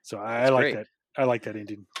 So I it's like great that. I like that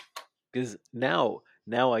ending. because now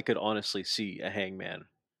I could honestly see a Hangman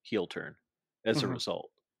heel turn as a Mm-hmm. result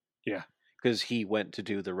Yeah. because he went to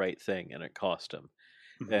do the right thing and it cost him.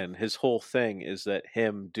 Mm-hmm. And his whole thing is that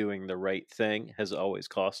him doing the right thing has always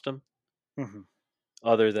cost him, Mm-hmm.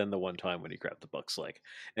 other than the one time when he grabbed the Buck's leg.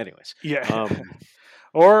 Anyways, Yeah.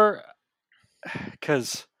 Or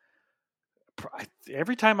because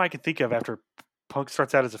every time I can think of after Punk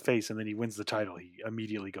starts out as a face and then he wins the title, he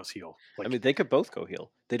immediately goes heel. I Like, mean, they could both go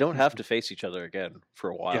heel. They don't have to face each other again for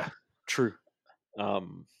a yeah, while. true.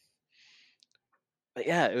 But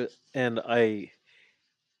yeah, and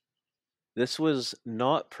this was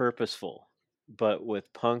not purposeful, but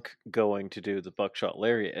with Punk going to do the buckshot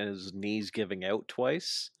lariat and his knees giving out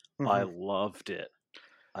twice, I Mm-hmm. loved it.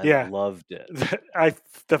 I Yeah, loved it.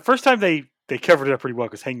 the first time they covered it up pretty well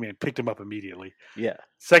because Hangman picked him up immediately. Yeah,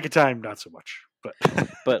 Second time, not so much. But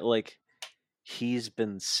but like he's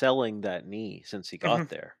been selling that knee since he got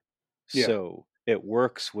there, yeah, so it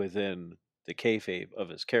works within the kayfabe of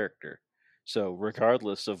his character. So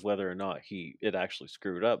regardless of whether or not it actually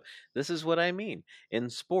screwed up, this is what I mean. In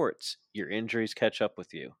sports, your injuries catch up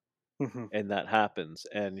with you, mm-hmm. and that happens,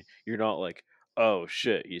 and you're not like, oh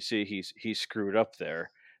shit, you see he screwed up there,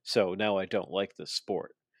 so now I don't like this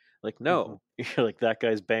sport. Like Mm-hmm. no, you're like that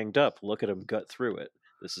guy's banged up. Look at him gut through it.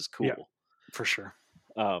 This is Yeah, cool. for sure.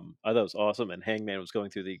 I thought it was awesome, and Hangman was going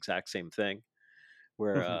through the exact same thing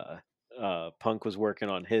where Mm-hmm. Punk was working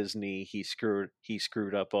on his knee. He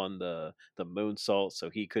screwed up on the moonsault, so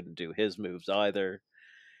he couldn't do his moves either.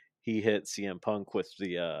 He hit CM Punk with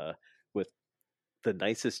the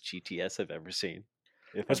nicest GTS I've ever seen.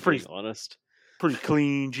 if That's I'm being honest. pretty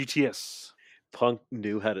clean GTS. Punk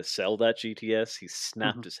knew how to sell that GTS. He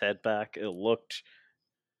snapped Mhm. his head back. It looked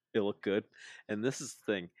good. And this is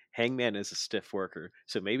the thing. Hangman is a stiff worker,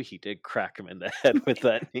 so maybe he did crack him in the head with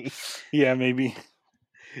that knee. Yeah, maybe.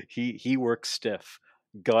 He works stiff.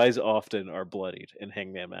 Guys often are bloodied in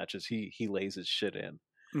Hangman matches. He lays his shit in.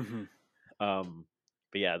 Hmm.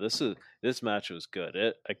 But yeah, this match was good.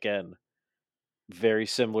 It again, very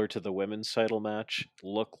similar to the women's title match.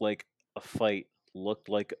 Looked like a fight. Looked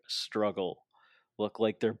like a struggle. Looked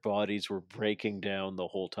like their bodies were breaking down the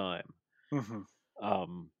whole time. Hmm.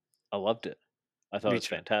 I loved it. I thought Me it was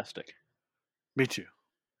too. fantastic. Me too.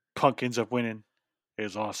 Punk ends up winning. It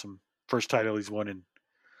was awesome. First title he's won in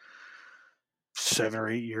 7 or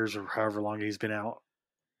 8 years, or however long he's been out,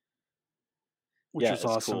 which Yeah, is it's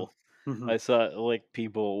awesome. cool. Hmm. I saw like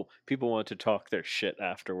people want to talk their shit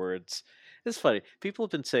afterwards. It's funny. People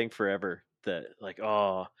have been saying forever that like,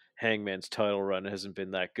 oh, Hangman's title run hasn't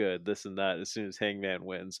been that good, this and that. As soon as Hangman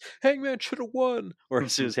wins, Hangman should have won. Or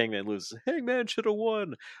as soon as Hangman loses, Hangman should have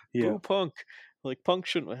won. Yeah. Boo Punk. Like Punk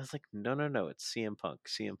shouldn't. I was like, no, it's CM Punk.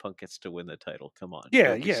 CM Punk gets to win the title. Come on. Yeah,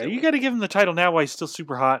 Don't be yeah. silly. You got to give him the title now while he's still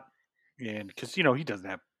super hot, and because he doesn't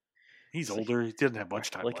have. He's It's like, older. He doesn't have much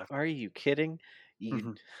time like, left. are you kidding? You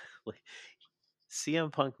Mhm. like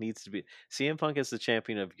CM Punk needs to be CM Punk as the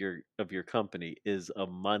champion of your company is a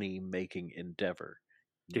money making endeavor.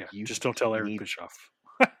 Yeah, You just don't tell Eric need Bischoff.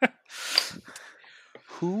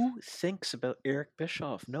 who thinks about Eric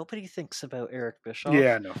Bischoff? Nobody thinks about Eric Bischoff.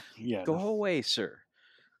 Yeah, no. Yeah, Go no. away, sir.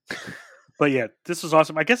 But yeah, this was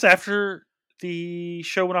awesome. I guess after the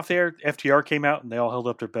show went off the air, FTR came out and they all held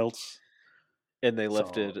up their belts. And they So-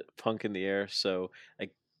 lifted Punk in the air, so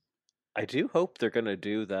I do hope they're gonna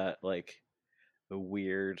do that like a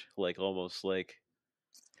weird, like almost like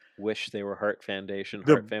wish they were Heart Foundation.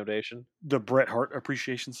 The Bret Hart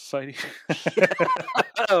Appreciation Society.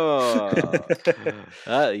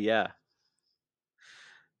 Oh, yeah.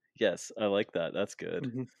 Yes, I like that. That's good.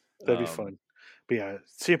 Mhm. That'd be fun. But yeah,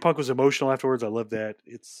 CM Punk was emotional afterwards. I love that.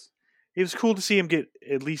 It was cool to see him get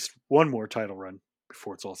at least one more title run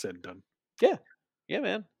before it's all said and done. Yeah,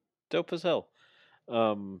 man, dope as hell.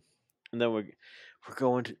 And then we're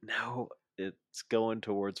going to now. It's going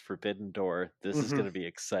towards Forbidden Door. This is Mhm. going to be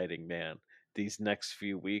exciting, man. These next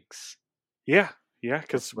few weeks, Yeah,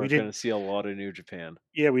 because we're going to see a lot of New Japan.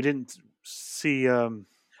 Yeah, we didn't see.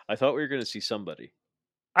 I thought we were going to see somebody.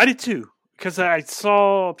 I did too, because I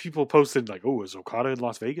saw people posted like, "Oh, is Okada in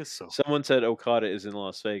Las Vegas?" So Someone said Okada is in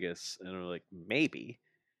Las Vegas, and I'm like, maybe.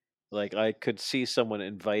 Like I could see someone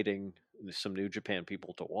inviting some New Japan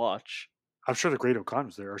people to watch. I'm sure the Great Okan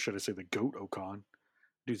was there, or should I say the Goat Okan?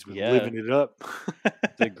 Dude's been Yeah. living it up.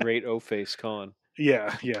 The Great O-Face Con.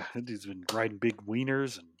 Yeah. That dude's been riding big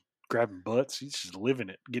wieners and grabbing butts. He's just living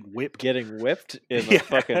it, getting whipped. Getting whipped in a Yeah.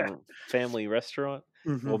 fucking family restaurant.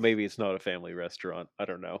 Mhm. Well, maybe it's not a family restaurant. I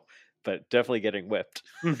don't know, but definitely getting whipped.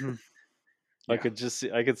 Mhm. I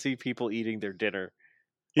Yeah. could see people eating their dinner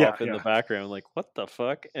Yeah, off in the background, like what the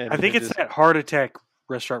fuck? And I think it it's just- that Heart Attack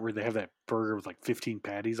restaurant where they have that burger with like 15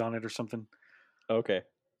 patties on it or something. okay.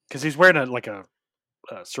 Because he's wearing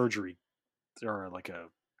a surgery or like a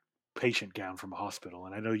patient gown from a hospital,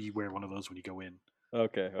 and I know you wear one of those when you go in.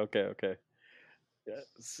 Okay. Yeah,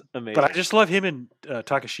 it's amazing. But I just love him and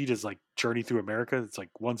Takashida's like journey through America. It's like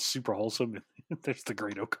one's super wholesome, and there's the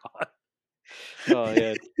Great Okan. Oh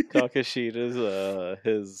yeah, Takashida's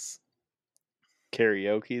his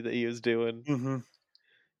karaoke that he was doing. Mm-hmm.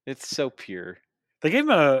 It's so pure. They gave him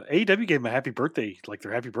AEW gave him a happy birthday, like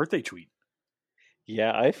their happy birthday tweet.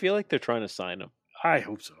 Yeah, I feel like they're trying to sign him. I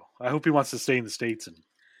hope so. I hope he wants to stay in the States and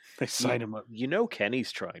they sign him up. You know,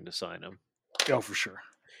 Kenny's trying to sign him. Oh, for sure.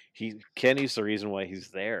 Kenny's the reason why he's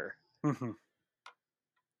there. Mm-hmm.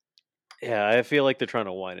 Yeah, I feel like they're trying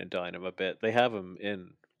to wine and dine him a bit. They have him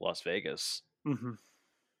in Las Vegas, Mm-hmm.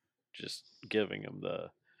 just giving him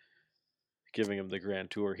the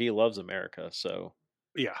grand tour. He loves America, so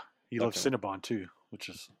Yeah, he Fuck loves him. Cinnabon too, which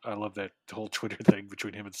is I love that whole Twitter thing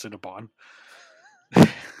between him and Cinnabon.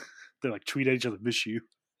 They like tweet at each other, "Miss you,"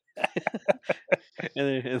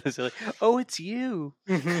 and they're like, "Oh, it's you."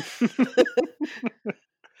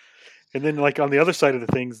 And then, like on the other side of the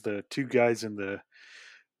things, the two guys in the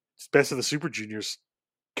Best of the Super Juniors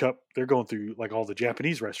Cup, they're going through like all the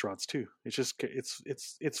Japanese restaurants too. It's just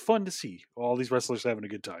it's fun to see all these wrestlers having a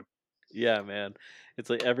good time. Yeah, man. It's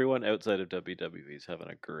like everyone outside of WWE is having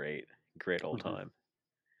a great old Mhm. time.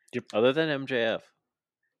 Yep. Other than MJF.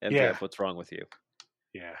 MJF, Yeah. what's wrong with you?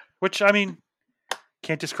 Yeah, which I mean,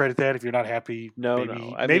 can't discredit that if you're not happy. No, maybe,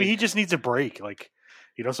 no. I maybe mean- he just needs a break. Like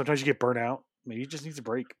sometimes you get burnt out. Maybe he just needs a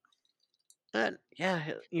break. And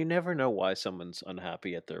yeah, you never know why someone's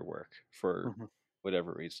unhappy at their work for Hmm.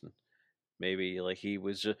 whatever reason. Maybe like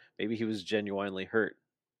maybe he was genuinely hurt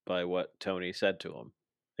by what Tony said to him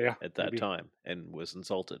Yeah, at that maybe time and was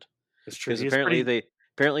insulted. it's true. Because He is pretty.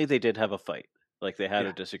 apparently they did have a fight. Like they had Yeah,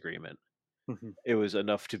 a disagreement. hmm, It was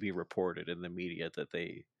enough to be reported in the media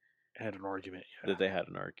had an argument. Yeah, that they had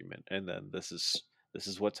an argument, and then this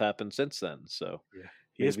is what's happened since then. So yeah.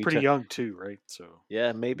 He is maybe pretty young too, right? So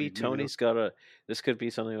yeah, maybe maybe they'll. Tony's gotta. This could be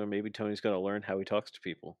something where maybe Tony's gotta learn how he talks to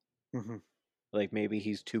people. Hmm. Like maybe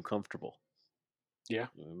he's too comfortable. Yeah,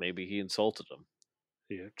 Maybe he insulted him.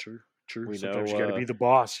 yeah, true, true. We Sometimes know. you got to be the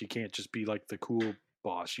boss. You can't just be like the cool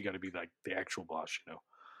boss. You got to be like the actual boss. Yeah,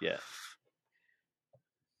 yeah,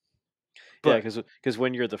 But because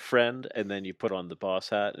when you're the friend and then you put on the boss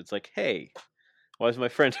hat, it's like, hey, why is my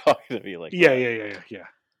friend talking to me like yeah, that? yeah, yeah, yeah, yeah.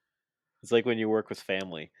 It's like when you work with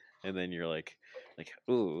family and then you're like,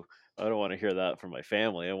 ooh, I don't want to hear that from my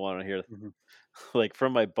family. I want to hear Hmm. like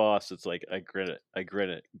from my boss. It's like I grit it,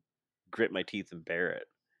 grit my teeth and bear it.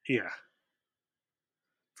 Yeah,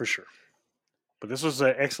 for sure. But this was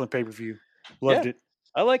an excellent pay per view. Loved Yeah, it.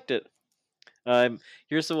 I liked it.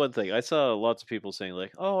 Here's the one thing I saw lots of people saying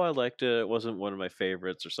like, "Oh, I liked it. It wasn't one of my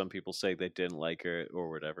favorites," or some people say they didn't like it or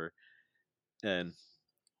whatever. And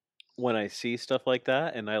when I see stuff like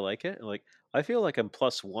that and I like it, like I feel like I'm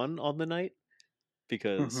 +1 on the night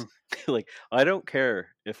Hmm. because like I don't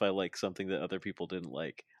care if I like something that other people didn't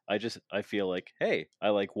like. I feel like, hey, I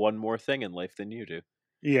like one more thing in life than you do.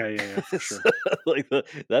 Yeah, yeah, yeah, for So, sure. like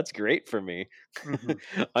that's great for me. Hmm.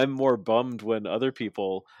 I'm more bummed when other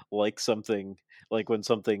people like something, like when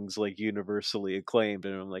something's like universally acclaimed,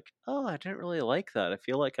 and I'm like, oh, I didn't really like that. I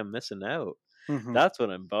feel like I'm missing out. Hmm. That's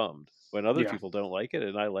when I'm bummed. When other Yeah, people don't like it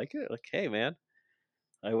and I like it, like, hey, man,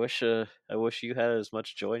 I wish you had as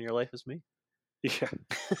much joy in your life as me. yeah.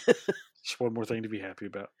 Just one more thing to be happy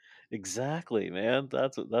about. Exactly, man.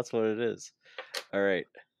 That's what it is. All right,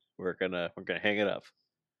 we're gonna hang it up.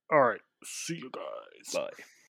 All right. See you guys. Bye.